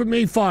to fuck with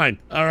me? Fine.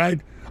 All right,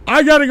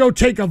 I gotta go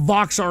take a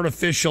Vox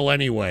Artificial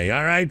anyway.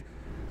 All right,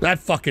 that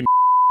fucking.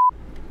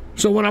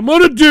 So what I'm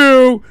gonna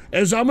do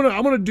is I'm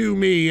gonna do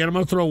me, and I'm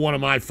gonna throw one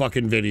of my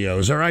fucking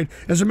videos, all right?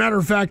 As a matter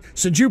of fact,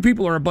 since you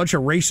people are a bunch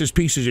of racist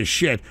pieces of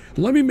shit,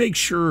 let me make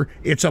sure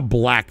it's a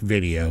black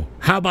video.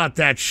 How about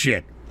that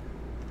shit?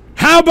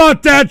 How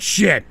about that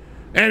shit?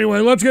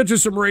 Anyway, let's get to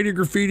some Radio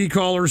Graffiti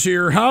callers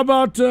here. How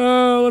about,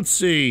 let's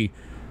see.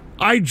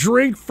 I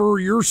drink for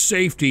your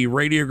safety,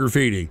 Radio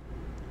Graffiti.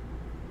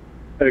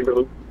 Hey,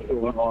 what's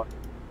going on?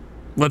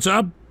 What's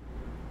up?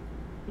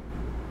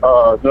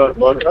 No,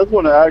 look, I just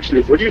want to ask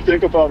you, what do you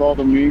think about all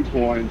the meme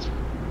coins?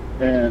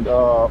 And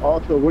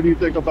also, what do you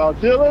think about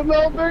Dylan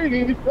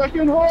Mulvaney,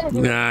 second harvest?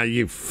 Nah,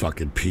 you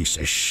fucking piece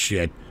of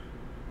shit.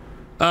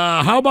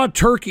 How about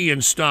turkey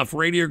and stuff,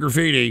 Radio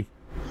Graffiti?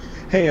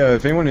 Hey,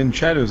 if anyone in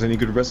chat has any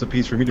good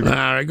recipes for me to... All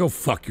right, go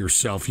fuck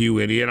yourself, you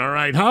idiot. All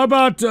right, how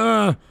about, hold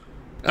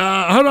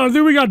on, I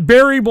think we got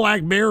Barry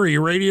Blackberry,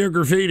 Radio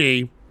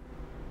Graffiti.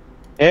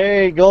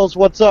 Hey, Ghost,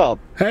 what's up?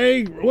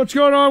 Hey, what's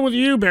going on with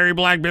you, Barry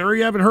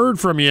Blackberry? I haven't heard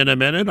from you in a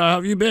minute. How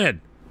have you been?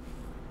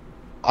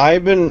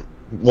 I've been,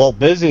 well,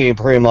 busy,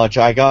 pretty much.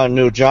 I got a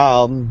new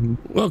job.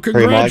 Well,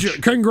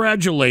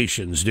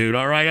 congratulations, dude.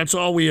 All right, that's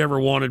all we ever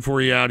wanted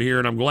for you out here,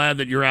 and I'm glad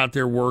that you're out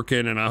there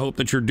working, and I hope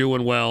that you're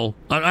doing well.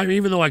 I mean,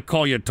 even though I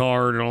call you a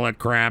tard and all that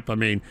crap, I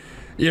mean,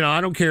 you know, I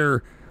don't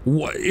care.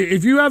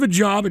 If you have a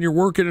job and you're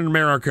working in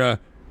America,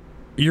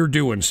 you're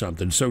doing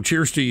something. So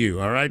cheers to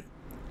you, all right?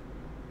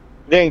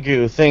 Thank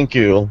you, thank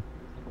you.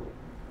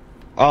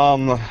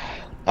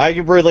 I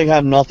really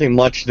have nothing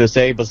much to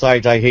say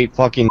besides I hate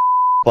fucking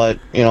but,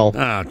 you know.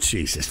 Oh,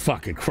 Jesus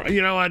fucking Christ.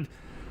 You know what?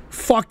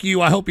 Fuck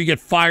you. I hope you get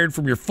fired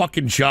from your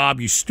fucking job,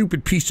 you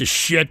stupid piece of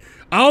shit.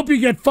 I hope you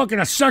get fucking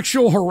a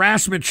sexual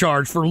harassment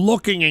charge for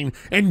looking and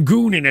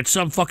gooning at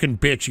some fucking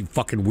bitch, you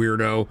fucking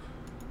weirdo.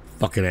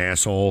 Fucking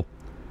asshole.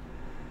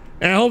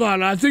 And hold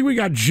on, I think we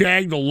got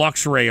Jag the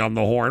Luxray on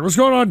the horn. What's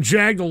going on,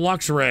 Jag the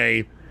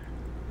Luxray?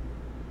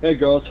 Hey,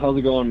 Ghost, how's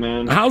it going,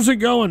 man? How's it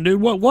going, dude?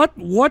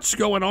 What's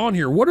going on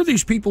here? What are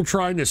these people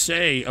trying to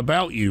say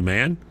about you,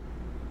 man?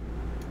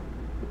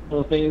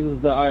 Well, the thing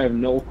is that I have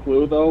no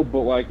clue, though,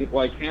 but what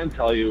I can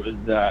tell you is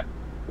that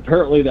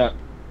apparently that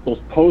those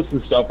posts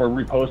and stuff are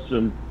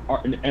reposted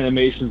in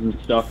animations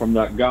and stuff from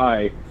that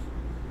guy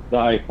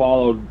that I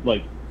followed,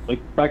 like,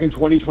 back in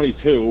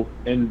 2022,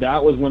 and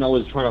that was when I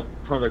was trying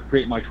to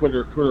create my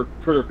Twitter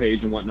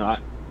page and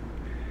whatnot.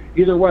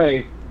 Either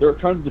way, they're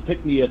trying to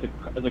depict me as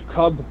a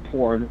cub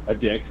porn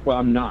addict, but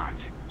I'm not.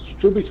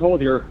 Truth be told,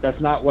 here, that's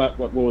not what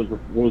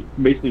was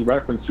basically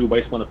referenced to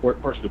based on the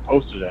person who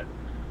posted it.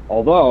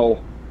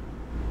 Although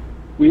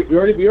we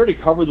already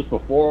covered this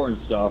before and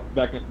stuff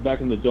back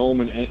in the Dome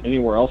and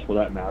anywhere else for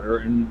that matter.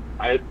 And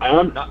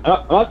I'm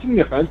not taking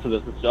offense to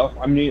this and stuff.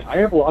 I mean, I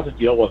have a lot to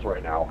deal with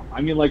right now.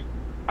 I mean, like,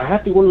 I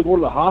have to go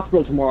to the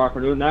hospital tomorrow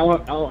afternoon. Now I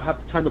don't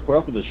have time to put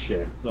up with this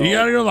shit. So, you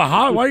gotta go to the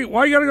hospital.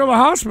 Why you gotta go to the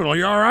hospital?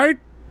 You all right?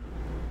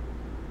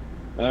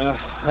 I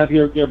have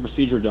to get a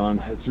procedure done.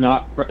 It's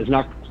not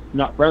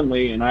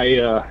friendly, and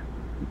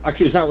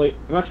actually it's not really.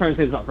 I'm not trying to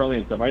say it's not friendly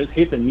and stuff. I just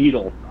hate the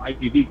needle,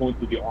 IPV going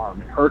through the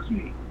arm. It hurts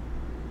me.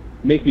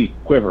 It makes me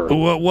quiver.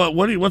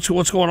 What's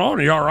going on?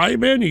 Are you all right,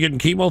 man? You getting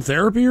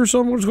chemotherapy or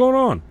something? What's going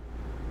on?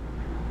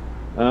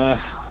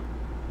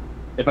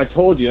 If I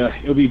told you,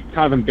 it would be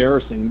kind of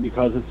embarrassing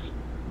because it's,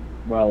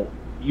 well,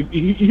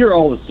 you hear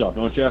all this stuff,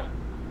 don't you?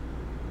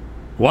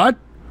 What?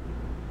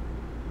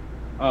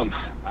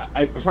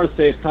 I was trying to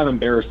say it's kind of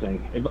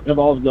embarrassing. It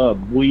involves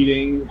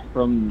bleeding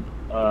from.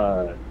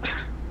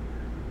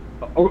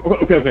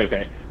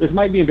 Okay. This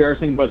might be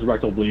embarrassing, but it's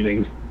rectal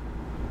bleeding.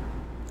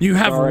 You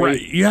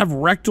have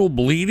rectal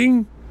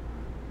bleeding?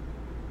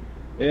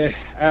 I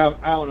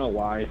don't know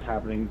why it's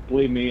happening.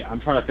 Believe me, I'm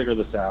trying to figure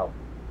this out.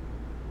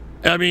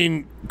 I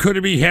mean, could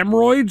it be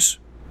hemorrhoids?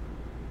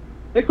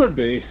 It could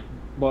be,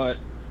 but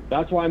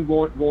that's why I'm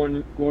going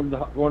to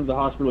the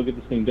hospital to get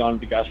this thing done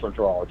with the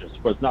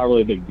gastroenterologist. But it's not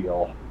really a big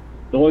deal.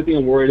 The only thing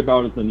I'm worried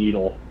about is the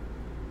needle.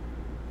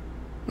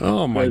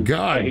 Oh my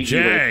God,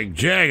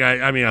 Jag!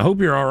 I mean, I hope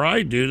you're all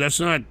right, dude. That's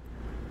not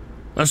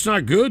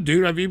good,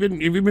 dude. Have you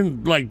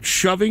been like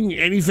shoving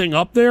anything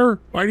up there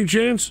by any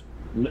chance?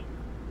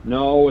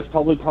 No, it's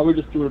probably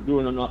just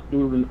doing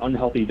an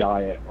unhealthy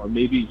diet, or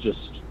maybe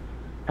just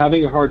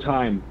having a hard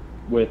time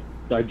with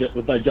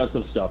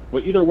digestive stuff.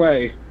 But either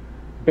way,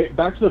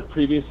 back to the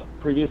previous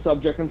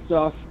subject and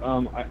stuff.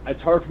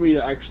 It's hard for me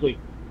to actually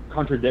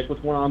contradict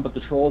what's going on, but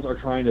the trolls are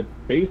trying to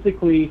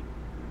basically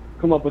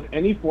come up with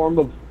any form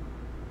of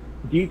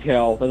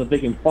detail that they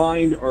can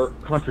find or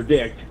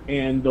contradict,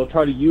 and they'll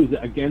try to use it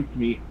against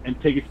me and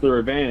take it to their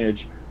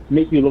advantage to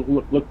make me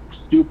look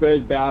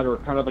stupid, bad, or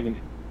kind of like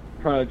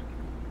trying to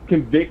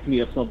convict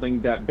me of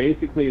something that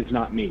basically is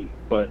not me.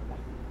 But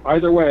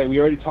either way, we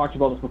already talked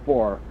about this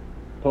before.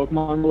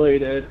 Pokemon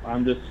related.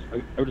 I'm just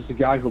a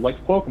guy who likes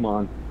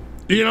Pokemon.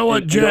 You know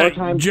what, Jag?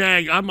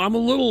 I'm a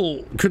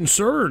little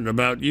concerned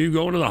about you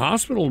going to the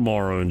hospital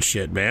tomorrow and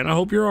shit, man. I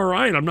hope you're all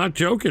right. I'm not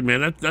joking,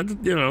 man. That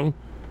you know,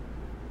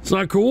 it's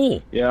not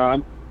cool. Yeah,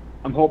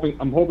 I'm hoping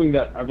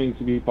that everything's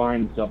gonna be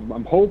fine and stuff.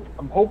 I'm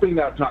hoping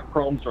that it's not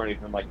Crohn's or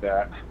anything like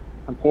that.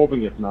 I'm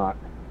hoping it's not.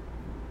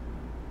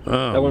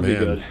 Oh, that wouldn't man.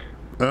 be good.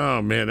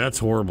 Oh man, that's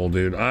horrible,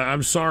 dude.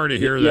 I'm sorry to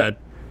hear that.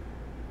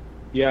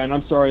 Yeah, and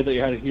I'm sorry that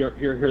you had to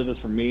hear this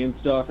from me and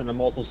stuff, and I'm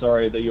also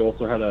sorry that you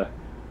also had to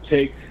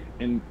take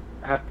and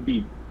have to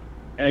be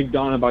egged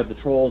on by the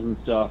trolls and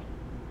stuff,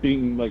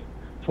 being like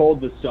told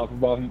this stuff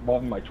about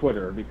my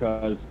Twitter,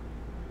 because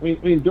I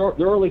mean there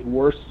are like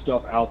worse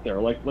stuff out there,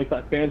 like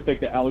that fanfic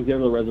that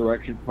Alexander the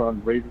Resurrection put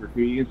on Radio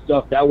Graffiti and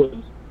stuff. That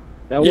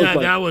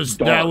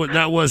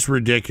was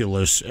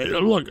ridiculous.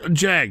 Look,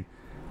 Jag,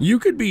 you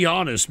could be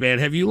honest, man.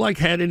 Have you like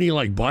had any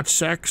like butt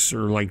sex,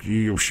 or like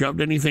you shoved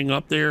anything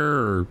up there,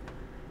 or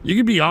you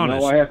could be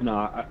honest? No, I have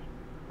not.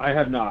 I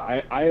have not.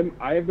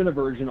 I have been a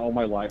virgin all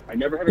my life. I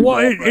never had a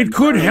girlfriend. Well, it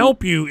could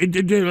help you.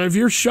 If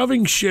you're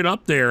shoving shit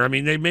up there, I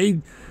mean, that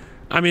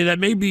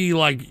may be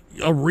like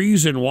a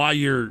reason why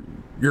you're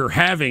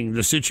having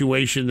the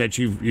situation that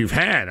you've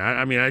had.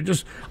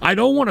 I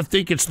don't want to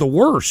think it's the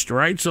worst,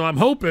 right? So I'm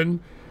hoping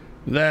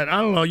that,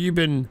 I don't know, you've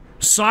been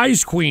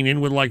size queening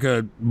with like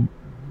a.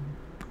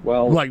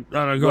 Well, like,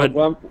 I don't know, go ahead.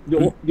 Well,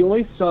 the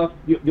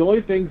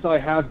only things I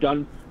have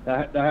done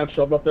that I have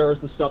shoved up there is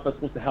the stuff that's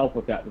supposed to help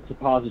with that, the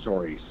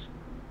suppositories.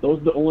 Those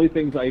are the only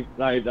things I've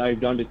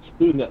done to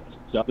exclude that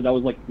stuff, but that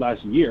was like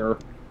last year,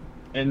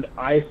 and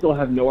I still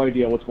have no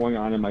idea what's going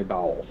on in my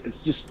bowels. It's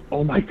just,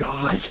 oh my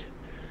God,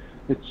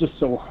 it's just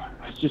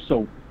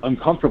so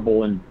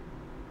uncomfortable and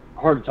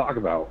hard to talk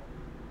about.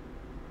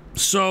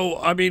 So,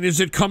 I mean, is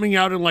it coming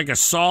out in like a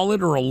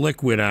solid or a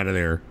liquid out of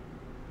there?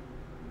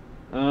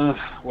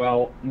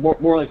 Well,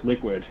 more like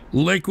liquid.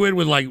 Liquid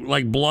with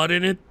like blood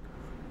in it?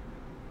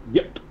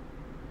 Yep.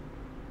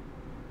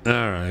 All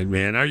right,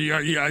 man.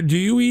 Do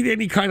you eat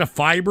any kind of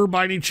fiber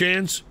by any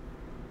chance?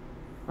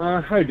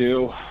 I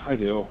do.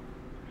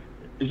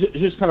 It's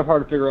just kind of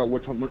hard to figure out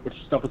which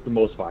stuff is the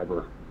most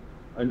fiber.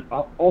 And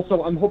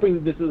also, I'm hoping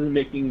that this isn't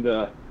making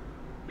the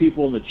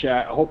people in the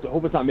chat. I hope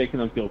it's not making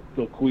them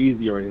feel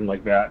queasy or anything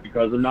like that,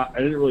 because I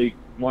didn't really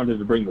wanted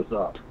to bring this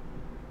up.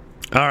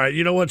 All right,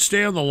 you know what?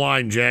 Stay on the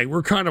line, Jag.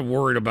 We're kind of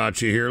worried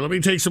about you here. Let me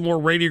take some more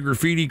Radio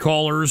Graffiti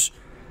callers.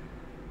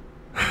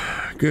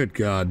 Good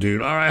God,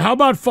 dude. All right, how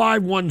about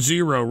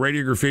 510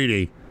 Radio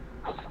Graffiti?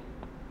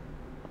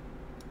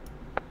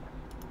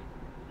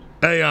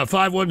 Hey,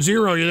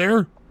 510, you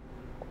there?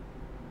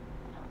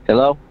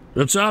 Hello?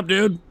 What's up,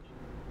 dude?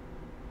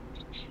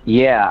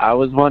 Yeah, I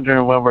was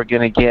wondering when we're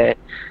gonna get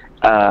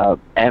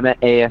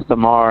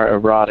ASMR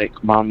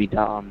erotic mommy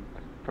dom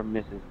from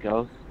Mrs.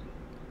 Ghost.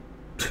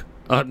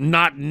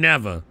 Not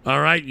never. All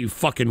right, you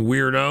fucking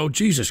weirdo.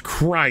 Jesus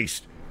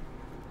Christ.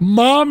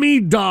 Mommy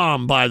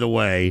dom, by the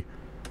way.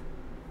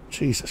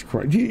 Jesus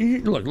Christ.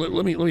 Look,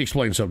 let me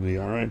explain something to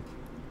you, all right?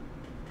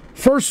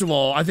 First of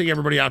all, I think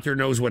everybody out there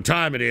knows what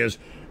time it is.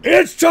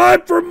 It's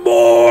time for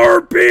more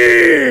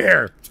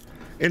beer!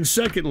 And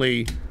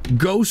secondly,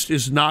 Ghost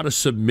is not a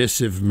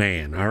submissive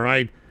man, all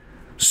right?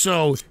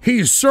 So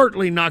he's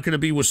certainly not going to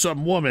be with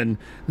some woman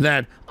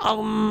that,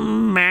 oh,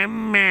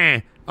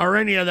 mama, or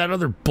any of that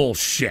other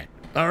bullshit,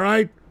 all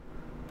right?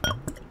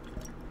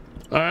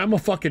 I'm a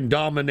fucking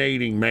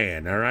dominating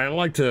man, all right? I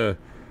like to...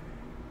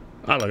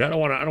 I don't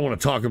want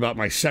to talk about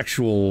my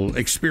sexual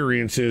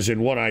experiences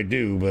and what I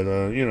do, but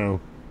you know,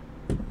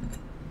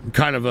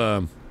 kind of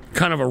a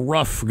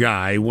rough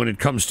guy when it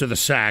comes to the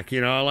sack.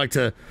 You know, I like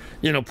to,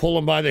 you know, pull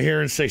him by the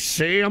hair and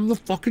say I'm the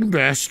fucking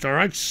best. All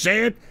right,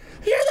 say it.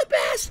 You're the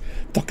best.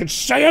 Fucking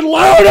say it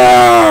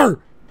louder.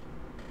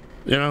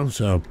 You know.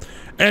 So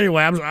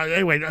anyway,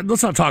 anyway,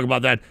 let's not talk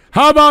about that.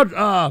 How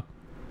about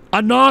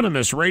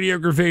Anonymous Radio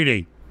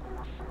Graffiti?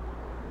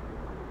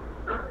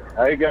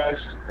 Hey guys.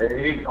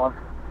 Hey.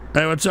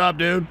 Hey, what's up,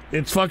 dude?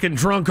 It's fucking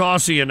Drunk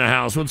Aussie in the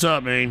house. What's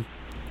up, man?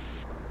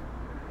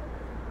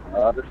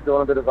 Just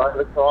doing a bit of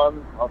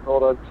overtime. I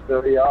thought I'd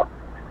stir you up.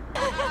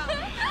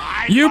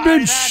 You've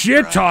been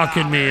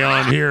shit-talking me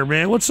on here,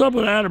 man. What's up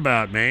with that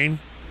about, man?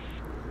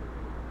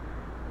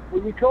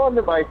 Well, you're kind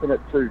of making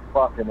it too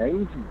fucking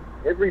easy.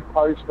 Every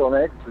post on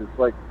X is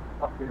like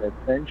fucking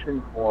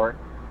attention for it.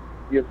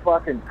 You're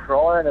fucking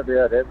crying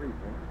about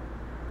everything.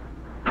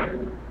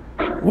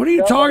 What are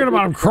you talking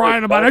about? I'm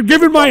crying about it. I'm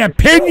giving my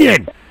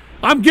opinion.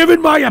 I'm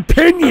giving my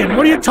opinion.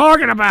 What are you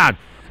talking about?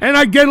 And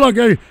I get, look,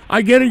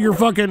 I get it. You're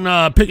fucking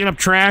picking up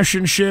trash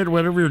and shit,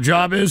 whatever your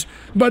job is.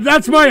 But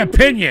that's my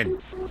opinion.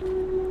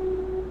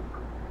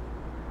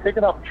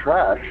 Picking up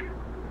trash.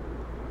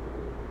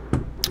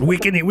 We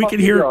can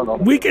hear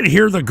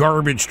the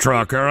garbage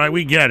truck. All right,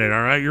 we get it.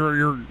 All right,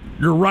 you're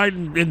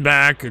riding in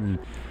back and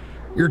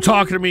you're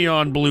talking to me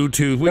on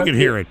Bluetooth. We can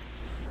hear it.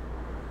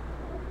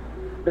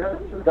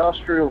 That's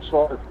industrial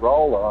sized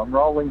roller. I'm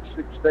rolling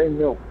 16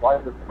 mil plate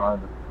at the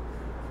moment.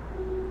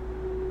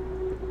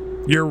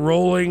 You're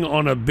rolling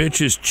on a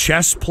bitch's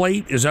chest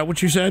plate? Is that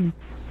what you said?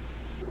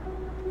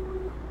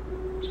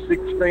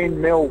 16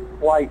 mil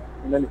plate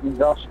in an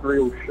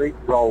industrial sheet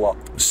roller.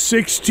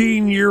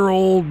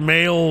 16-year-old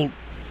male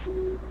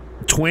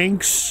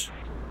twinks,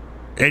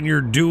 and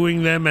you're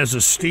doing them as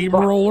a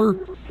steamroller?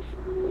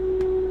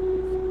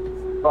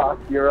 Fuck,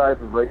 you're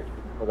overreaching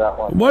for that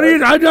one. What are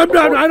you? I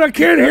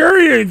can't hear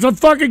you. It's a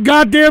fucking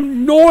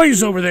goddamn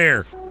noise over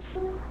there.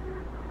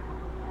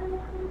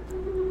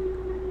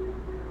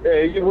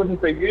 Yeah, you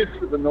wouldn't be used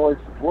to the noise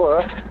at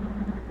work.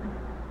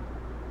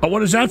 Oh,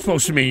 what is that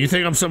supposed to mean? You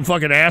think I'm some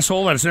fucking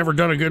asshole that's never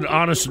done a good,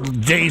 honest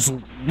day's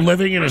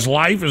living in his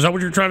life? Is that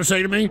what you're trying to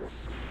say to me?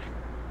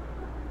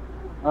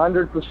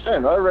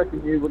 100%. I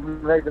reckon you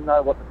wouldn't even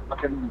know what the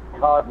fucking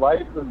hard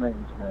labor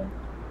means, man.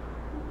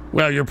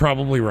 Well, you're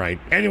probably right.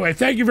 Anyway,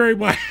 thank you very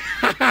much.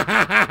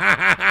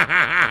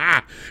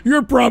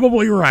 You're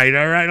probably right,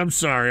 all right? I'm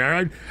sorry, all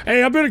right?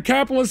 Hey, I've been a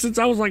capitalist since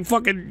I was like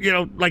fucking, you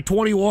know, like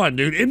 21,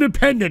 dude.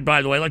 Independent,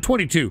 by the way, like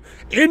 22.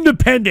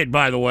 Independent,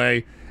 by the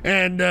way.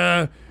 And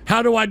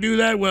how do I do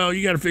that? Well,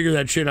 you got to figure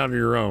that shit out on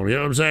your own. You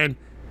know what I'm saying?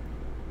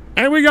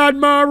 And we got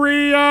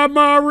Maria.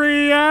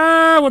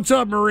 What's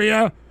up,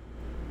 Maria?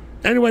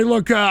 Anyway,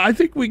 look, I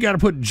think we got to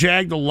put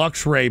Jag the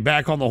Luxray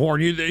back on the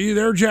horn. You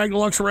there, Jag the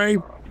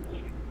Luxray?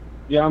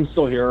 Yeah, I'm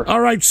still here. All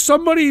right,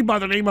 somebody by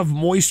the name of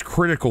Moist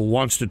Critical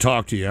wants to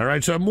talk to you. All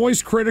right, so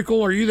Moist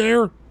Critical, are you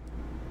there?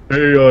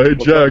 Hey,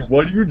 Jag,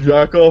 why do you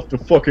jack off to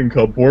fucking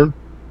cub porn?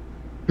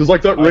 Because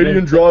like that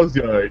Radiant Draws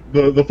guy,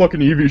 the fucking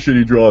Eevee shit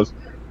he draws,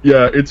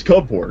 yeah, it's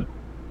cub porn.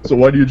 So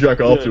why do you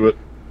jack off to it?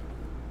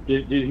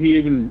 Did he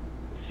even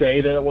say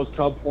that it was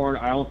cub porn?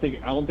 I don't think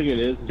it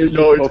is.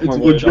 No, it's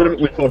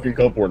legitimately fucking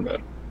cub porn,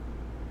 man.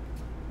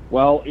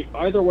 Well,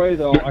 either way,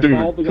 though, Dude,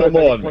 I followed the guy come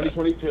back in on,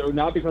 2022,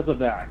 not because of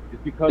that.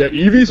 It's because... Yeah,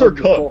 Eevees are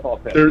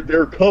cub.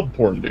 They're cub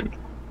porn, dude.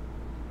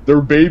 They're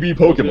baby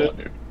Pokemon,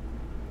 dude.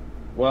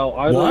 Well,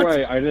 either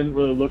way, I didn't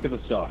really look at the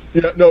stuff.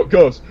 Yeah, no,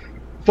 Ghost.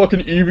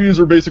 Fucking Eevees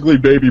are basically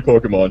baby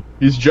Pokemon.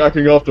 He's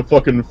jacking off to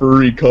fucking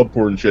furry cub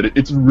porn shit.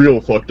 It's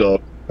real fucked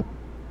up.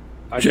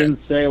 I didn't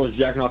say I was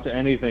jacking off to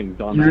anything,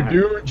 dumbass.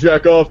 You do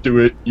jack off to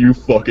it, you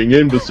fucking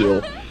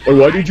imbecile. Or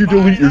why did you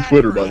delete your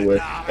Twitter, by the way?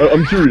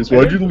 I'm curious,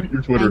 why did you delete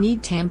your Twitter? I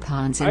need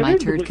tampons in my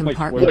turd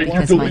compartment Twitter.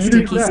 because my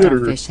sticky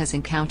starfish has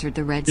encountered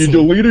the Red Sea. You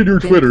deleted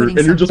your Twitter, and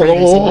you're just like,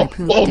 oh,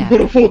 I'm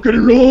gonna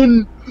fucking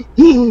run!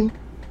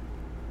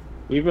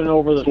 Even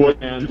over the... So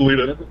delete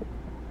it.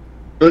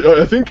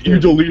 I think you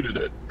deleted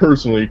it,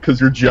 personally,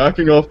 because you're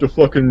jacking off to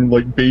fucking,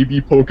 like,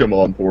 baby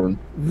Pokemon porn.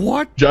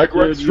 What? Jack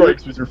Red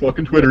Strikes with your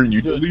fucking Twitter, and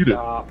you delete it.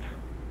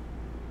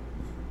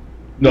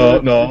 No,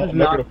 I'm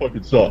not gonna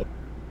fucking stop.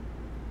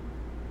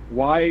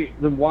 Why?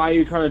 Then why are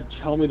you trying to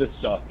tell me this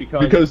stuff?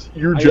 Because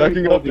you're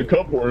jacking off the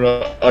cup porn.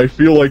 I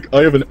feel like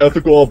I have an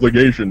ethical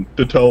obligation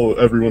to tell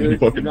everyone he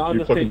fucking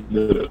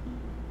did it.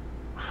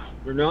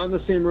 You're not in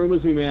the same room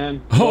as me,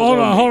 man. Hold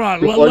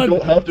on. I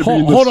don't have to be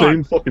in the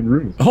same fucking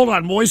room. Hold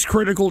on, Moist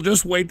Critical,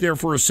 just wait there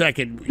for a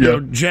second. You Yeah. know,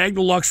 Jag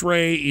Deluxe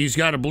Ray, he's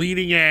got a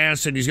bleeding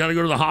ass, and he's got to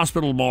go to the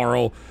hospital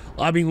tomorrow.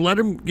 I mean, let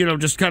him,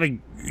 just kind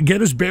of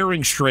get his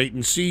bearings straight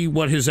and see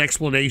what his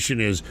explanation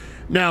is.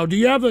 Now, do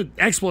you have an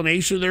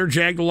explanation there,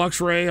 Jag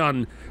Deluxe Ray,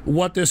 on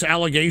what this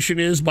allegation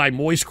is by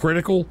Moist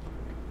Critical?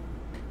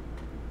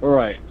 All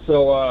right.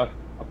 So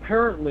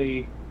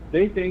apparently,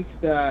 they think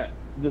that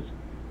this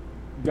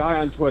guy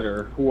on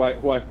Twitter who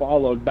I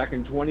followed back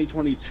in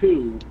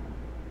 2022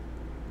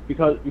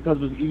 because of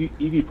his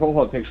EV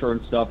profile picture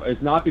and stuff,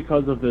 it's not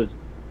because of his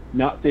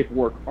not safe for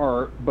work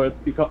art,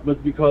 but because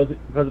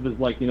of his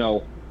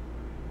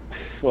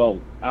well,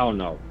 I don't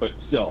know, but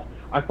still,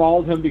 I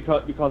followed him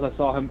because I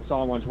saw him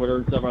on Twitter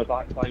and stuff. And I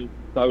thought he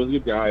was a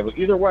good guy, but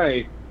either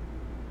way,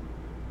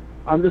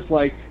 I'm just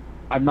like,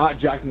 I'm not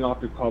jacking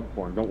off to club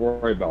porn. Don't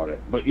worry about it.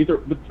 But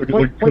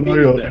Can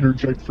I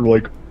interject for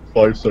like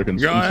 5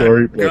 seconds? Go I'm ahead.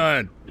 sorry. Go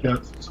ahead. Yeah.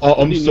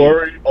 I'm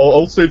sorry.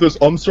 I'll say this.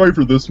 I'm sorry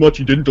for this much.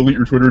 You didn't delete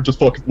your Twitter. It just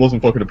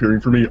wasn't fucking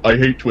appearing for me. I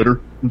hate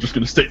Twitter. I'm just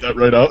gonna state that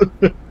right out.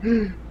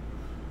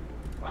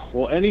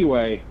 Well,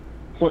 anyway,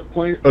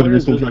 point You're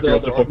is still this, jacking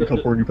off the fucking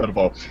cup porn, you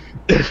pedophile.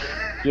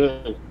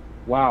 Just,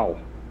 wow.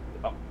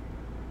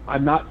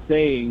 I'm not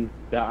saying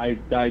that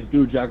I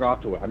do jack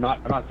off to it. I'm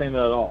not saying that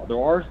at all. There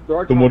are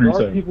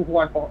people who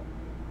I follow.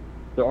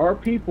 There are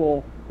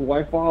people who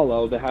I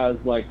follow that has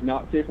like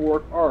not safe for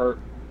work art,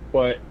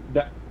 but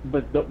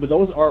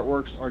those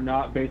artworks are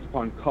not based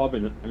upon cub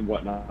and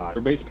whatnot.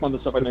 They're based upon the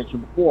stuff I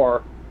mentioned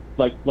before,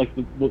 like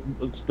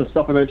the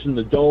stuff I mentioned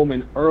in the dome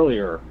and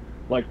earlier,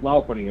 like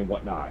Laupani and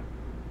whatnot.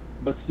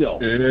 But still.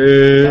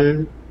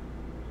 Then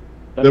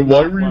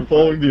why were you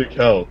following the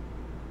account?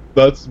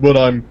 That's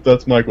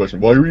my question.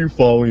 Why were you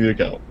following the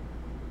account?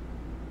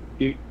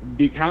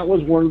 The account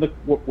was one of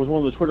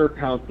the Twitter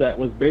accounts that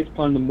was based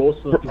upon the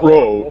most of the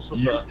Bro,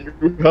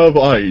 you have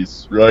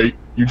eyes, right?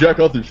 You jack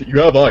off this shit. You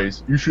have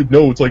eyes. You should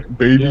know it's like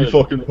baby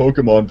fucking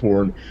Pokemon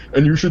porn,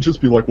 and you should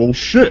just be like, well,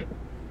 shit.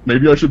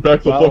 Maybe I should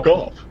back the fuck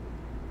off.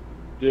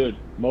 Dude,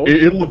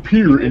 it'll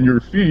appear in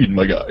your feed,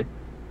 my guy.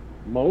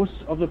 Most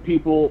of the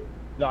people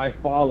that I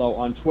follow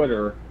on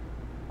Twitter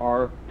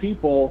are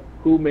people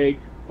who make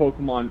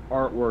Pokemon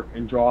artwork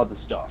and draw the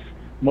stuff.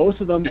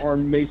 Most of them are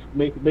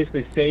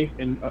basically safe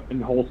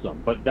and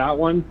wholesome, but that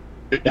one...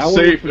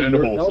 Safe and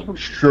wholesome.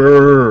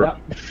 Sure.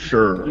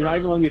 You're not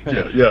even letting me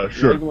finish. Yeah,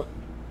 sure.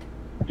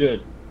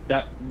 Dude,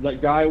 that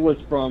guy was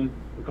from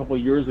a couple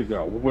of years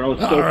ago when I was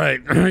still... All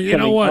right, you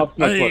know what?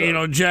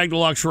 Jag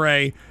Deluxe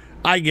Ray,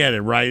 I get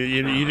it, right?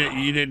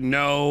 You didn't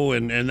know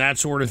and that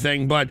sort of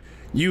thing, but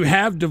you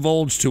have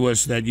divulged to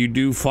us that you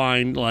do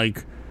find,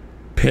 like,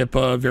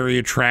 Pippa very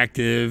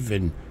attractive,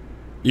 and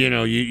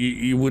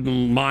you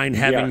wouldn't mind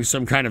having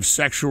some kind of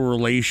sexual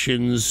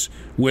relations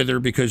with her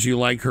because you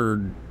like her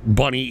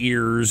bunny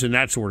ears and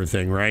that sort of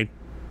thing, right?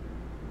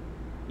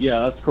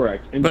 Yeah, that's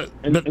correct. And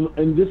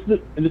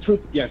the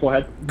truth. Yeah, go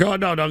ahead. Go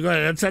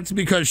ahead. That's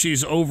because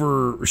she's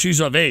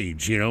of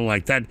age.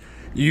 Like that.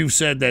 You've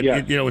said that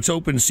it's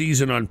open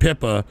season on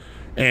Pippa,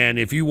 and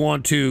if you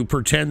want to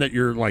pretend that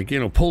you're like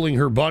pulling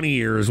her bunny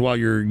ears while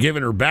you're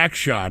giving her back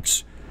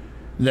shots,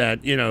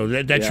 that's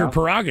your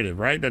prerogative,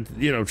 right? That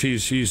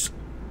she's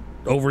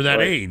over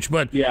that age.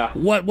 But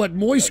what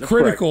Moist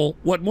Critical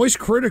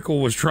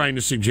was trying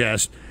to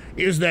suggest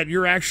is that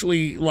you're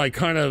actually like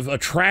kind of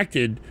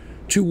attracted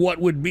to what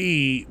would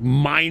be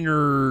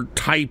minor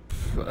type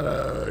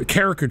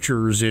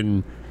caricatures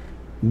in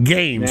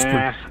games.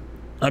 Nah.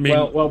 I mean,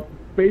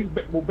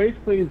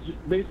 basically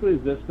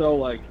is this though,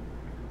 like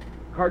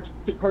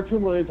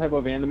cartoon related type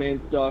of anime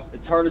and stuff.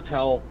 It's hard to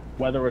tell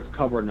whether it's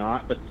cover or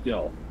not, but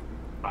still,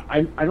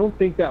 I don't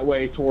think that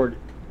way toward.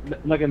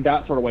 Like in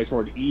that sort of way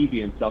toward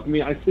Eevee and stuff. I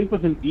mean, I sleep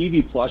with an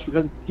Eevee plush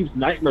because it keeps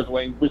nightmares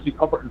away and gives me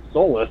comfort and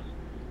solace,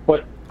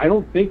 but I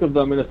don't think of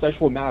them in a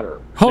sexual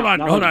matter. Hold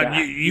on.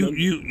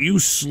 You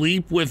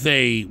sleep with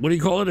a, what do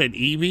you call it, an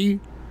Eevee?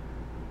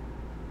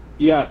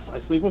 Yes,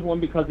 I sleep with one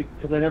because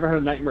I never had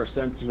a nightmare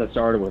since I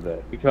started with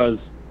it, because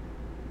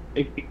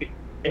it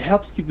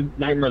helps keep the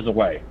nightmares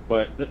away.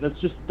 But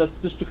that's just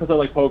because I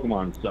like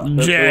Pokemon and stuff.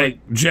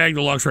 Jag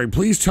Deluxe Ray,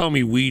 please tell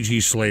me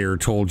Ouija Slayer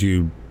told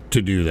you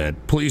to do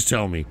that. Please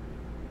tell me.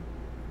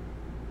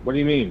 What do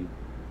you mean?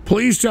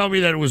 Please tell me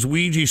that it was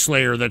Ouija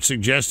Slayer that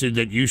suggested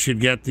that you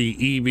should get the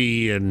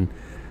Eevee and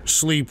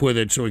sleep with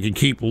it so it can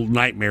keep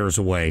nightmares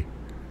away.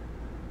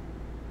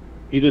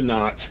 He did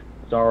not.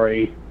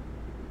 Sorry.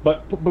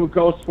 But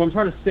Ghost, what I'm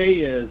trying to say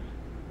is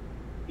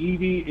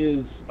Eevee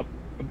is...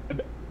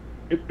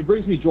 It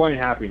brings me joy and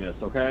happiness,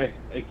 okay?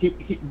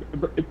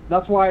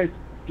 That's why it's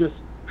just...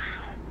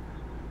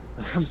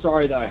 I'm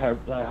sorry that I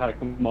had to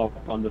come up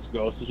on this,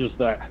 Ghost. It's just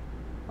that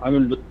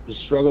I'm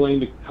struggling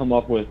to come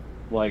up with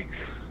like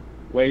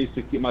ways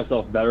to keep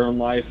myself better in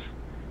life,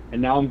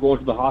 and now I'm going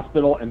to the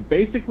hospital, and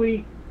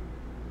basically,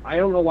 I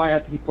don't know why I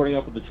have to keep putting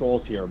up with the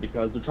trolls here,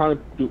 because they're trying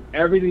to do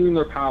everything in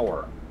their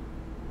power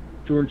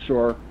to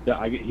ensure that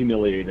I get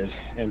humiliated,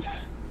 and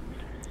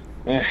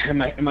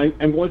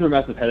I'm going through a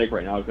massive headache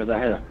right now because I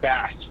had a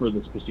fast for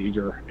this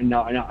procedure, and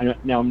now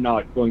I'm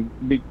not going.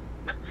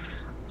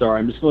 Sorry,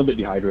 I'm just a little bit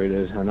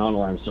dehydrated. I don't know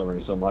why I'm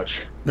suffering so much.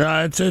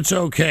 No, it's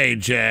okay,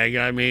 Jag.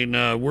 I mean,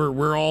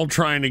 we're all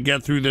trying to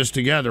get through this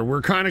together.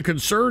 We're kind of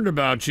concerned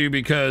about you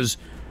because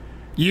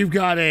you've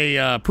got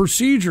a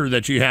procedure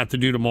that you have to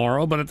do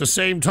tomorrow, but at the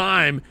same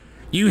time,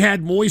 you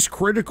had Moist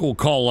Critical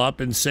call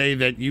up and say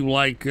that you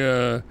like,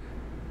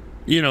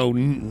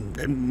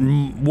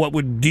 what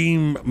would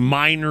deem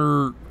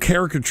minor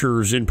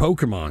caricatures in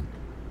Pokemon.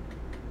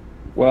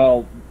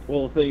 Well,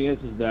 the thing is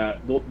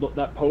that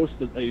that post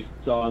that they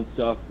saw and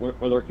stuff, where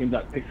there came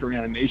that picture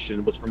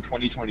animation, was from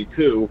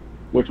 2022,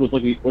 which was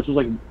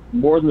like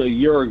more than a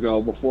year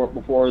ago,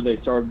 before they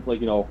started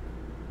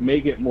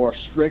make it more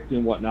strict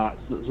and whatnot,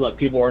 so that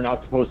people are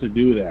not supposed to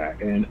do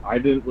that. And I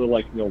didn't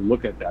really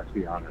look at that, to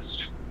be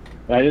honest.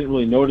 And I didn't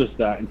really notice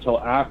that until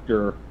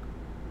after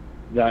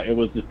that it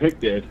was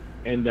depicted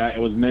and that it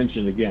was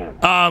mentioned again.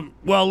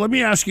 Well, let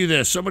me ask you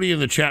this. Somebody in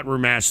the chat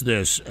room asked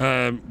this.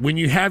 When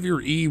you have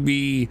your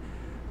EV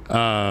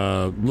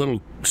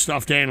little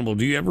stuffed animal,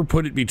 do you ever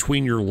put it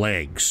between your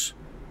legs?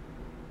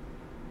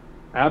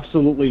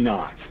 Absolutely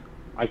not.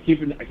 I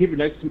keep it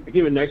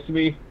next to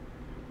me,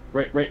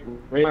 right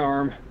my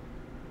arm,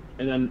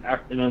 and then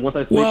once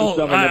I sleep and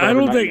stuff, I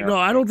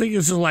don't think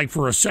this is like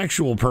for a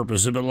sexual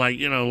purpose, but like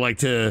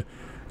to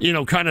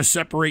kind of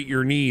separate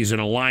your knees and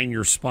align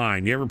your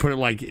spine. You ever put it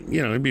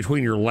in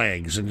between your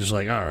legs and just all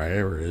right,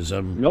 there it is.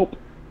 Nope.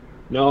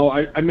 No,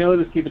 I mainly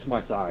just keep it to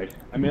my side.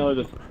 I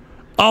mainly just.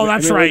 Oh,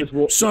 that's right.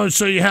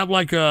 So you have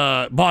like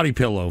a body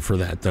pillow for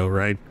that, though,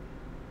 right?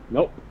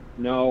 Nope.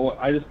 No,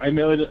 I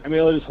mainly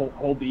just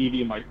hold the EV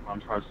in my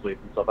arms trying to sleep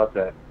and stuff. That's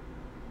it.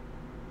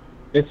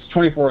 It's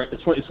 24.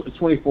 It's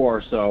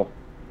 24. So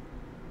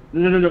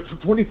no,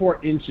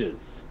 24 inches.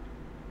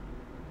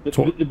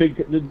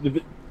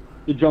 The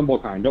jumbo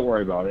kind. Don't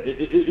worry about it.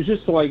 It's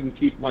just so I can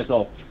keep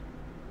myself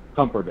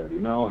comforted. I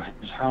don't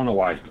know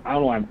why. I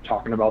don't know why I'm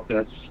talking about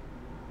this.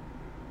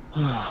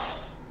 All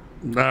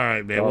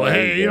right, man. Well,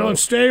 hey,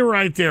 stay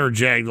right there,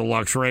 Jag the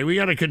Lux Ray. We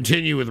got to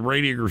continue with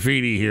Radio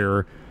Graffiti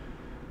here.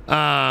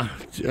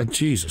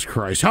 Jesus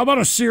Christ. How about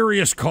a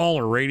serious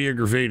caller, Radio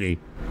Graffiti?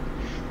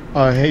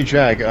 Hey,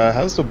 Jag,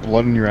 how's the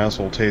blood in your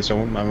asshole taste? I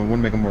want to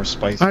make it more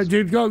spicy.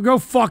 Dude, go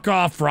fuck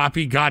off,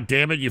 Roppy,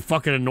 goddammit, you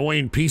fucking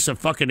annoying piece of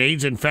fucking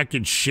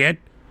AIDS-infected shit.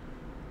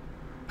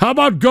 How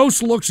about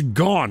Ghost Looks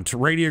Gaunt,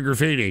 Radio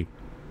Graffiti?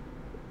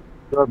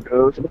 What's up,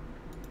 Ghost?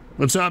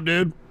 What's up,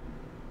 dude?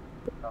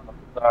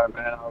 Sorry,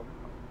 man.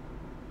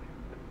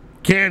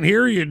 Can't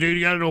hear you, dude.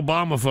 You got an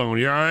Obama phone.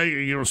 You all right?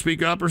 You don't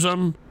speak up or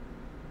something?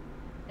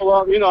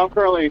 Well, I'm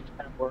currently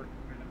at work.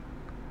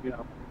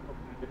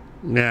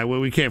 Yeah, well,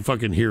 we can't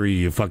fucking hear you,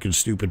 you fucking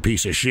stupid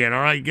piece of shit.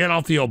 All right, get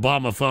off the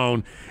Obama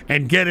phone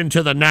and get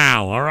into the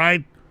now. All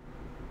right.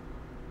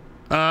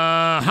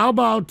 How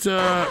about?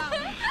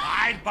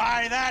 I'd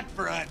buy that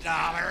for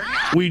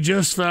 $1. We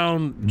just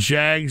found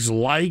Jag's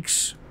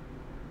likes.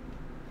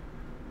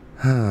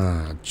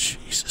 Ah,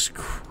 Jesus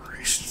Christ.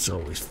 It's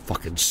always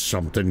fucking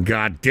something,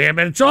 god damn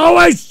it. It's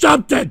always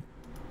something!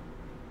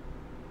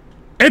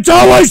 It's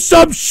always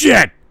some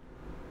shit!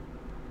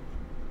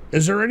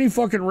 Is there any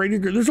fucking Radio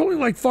Graffiti? There's only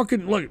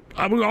look,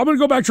 I'm gonna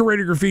go back to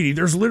Radio Graffiti.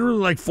 There's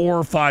literally 4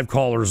 or 5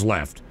 callers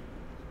left.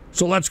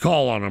 So let's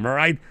call on them,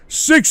 alright?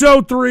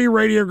 603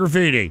 Radio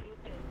Graffiti.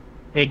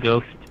 Hey,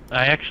 Ghost.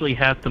 I actually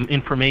have some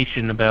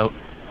information about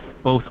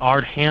both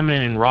Art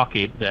Hammond and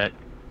Rocket that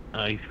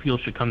I feel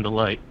should come to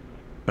light.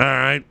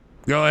 Alright.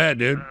 Go ahead,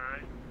 dude.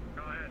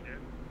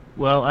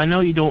 Well, I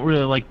know you don't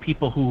really like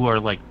people who are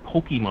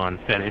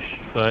Pokemon fetish,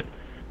 but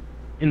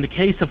in the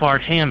case of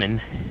Art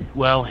Hammond,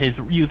 well, his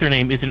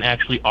username isn't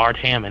actually Art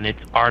Hammond,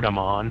 it's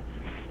Artamon,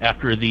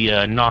 after the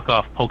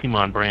knockoff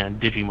Pokemon brand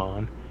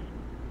Digimon.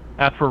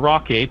 As for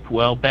Rockape,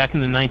 well, back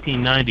in the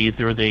 1990s,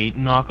 there was a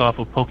knockoff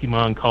of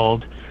Pokemon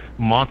called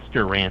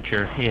Monster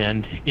Rancher,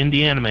 and in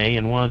the anime,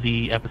 in one of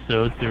the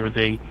episodes, there was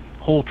a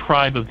whole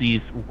tribe of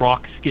these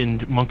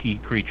rock-skinned monkey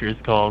creatures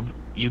called,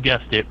 you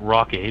guessed it,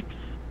 Rockapes.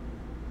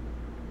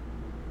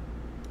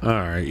 All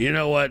right, you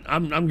know what?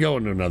 I'm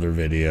going to another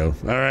video.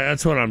 All right,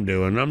 that's what I'm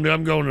doing. I'm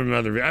going to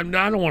another video. I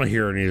don't want to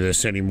hear any of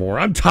this anymore.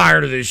 I'm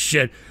tired of this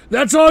shit.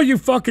 That's all you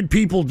fucking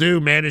people do,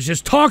 man, is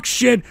just talk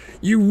shit.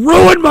 You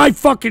ruin my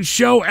fucking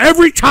show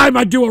every time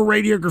I do a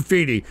Radio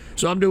Graffiti.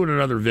 So I'm doing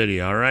another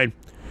video, all right?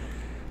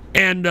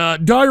 And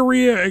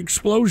Diarrhea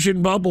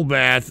Explosion Bubble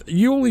Bath,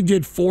 you only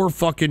did 4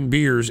 fucking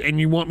beers,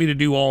 and you want me to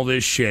do all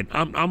this shit.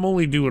 I'm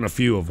only doing a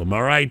few of them,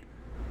 all right?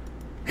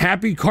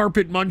 Happy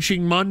Carpet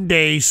Munching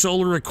Monday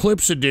Solar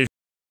Eclipse Edition.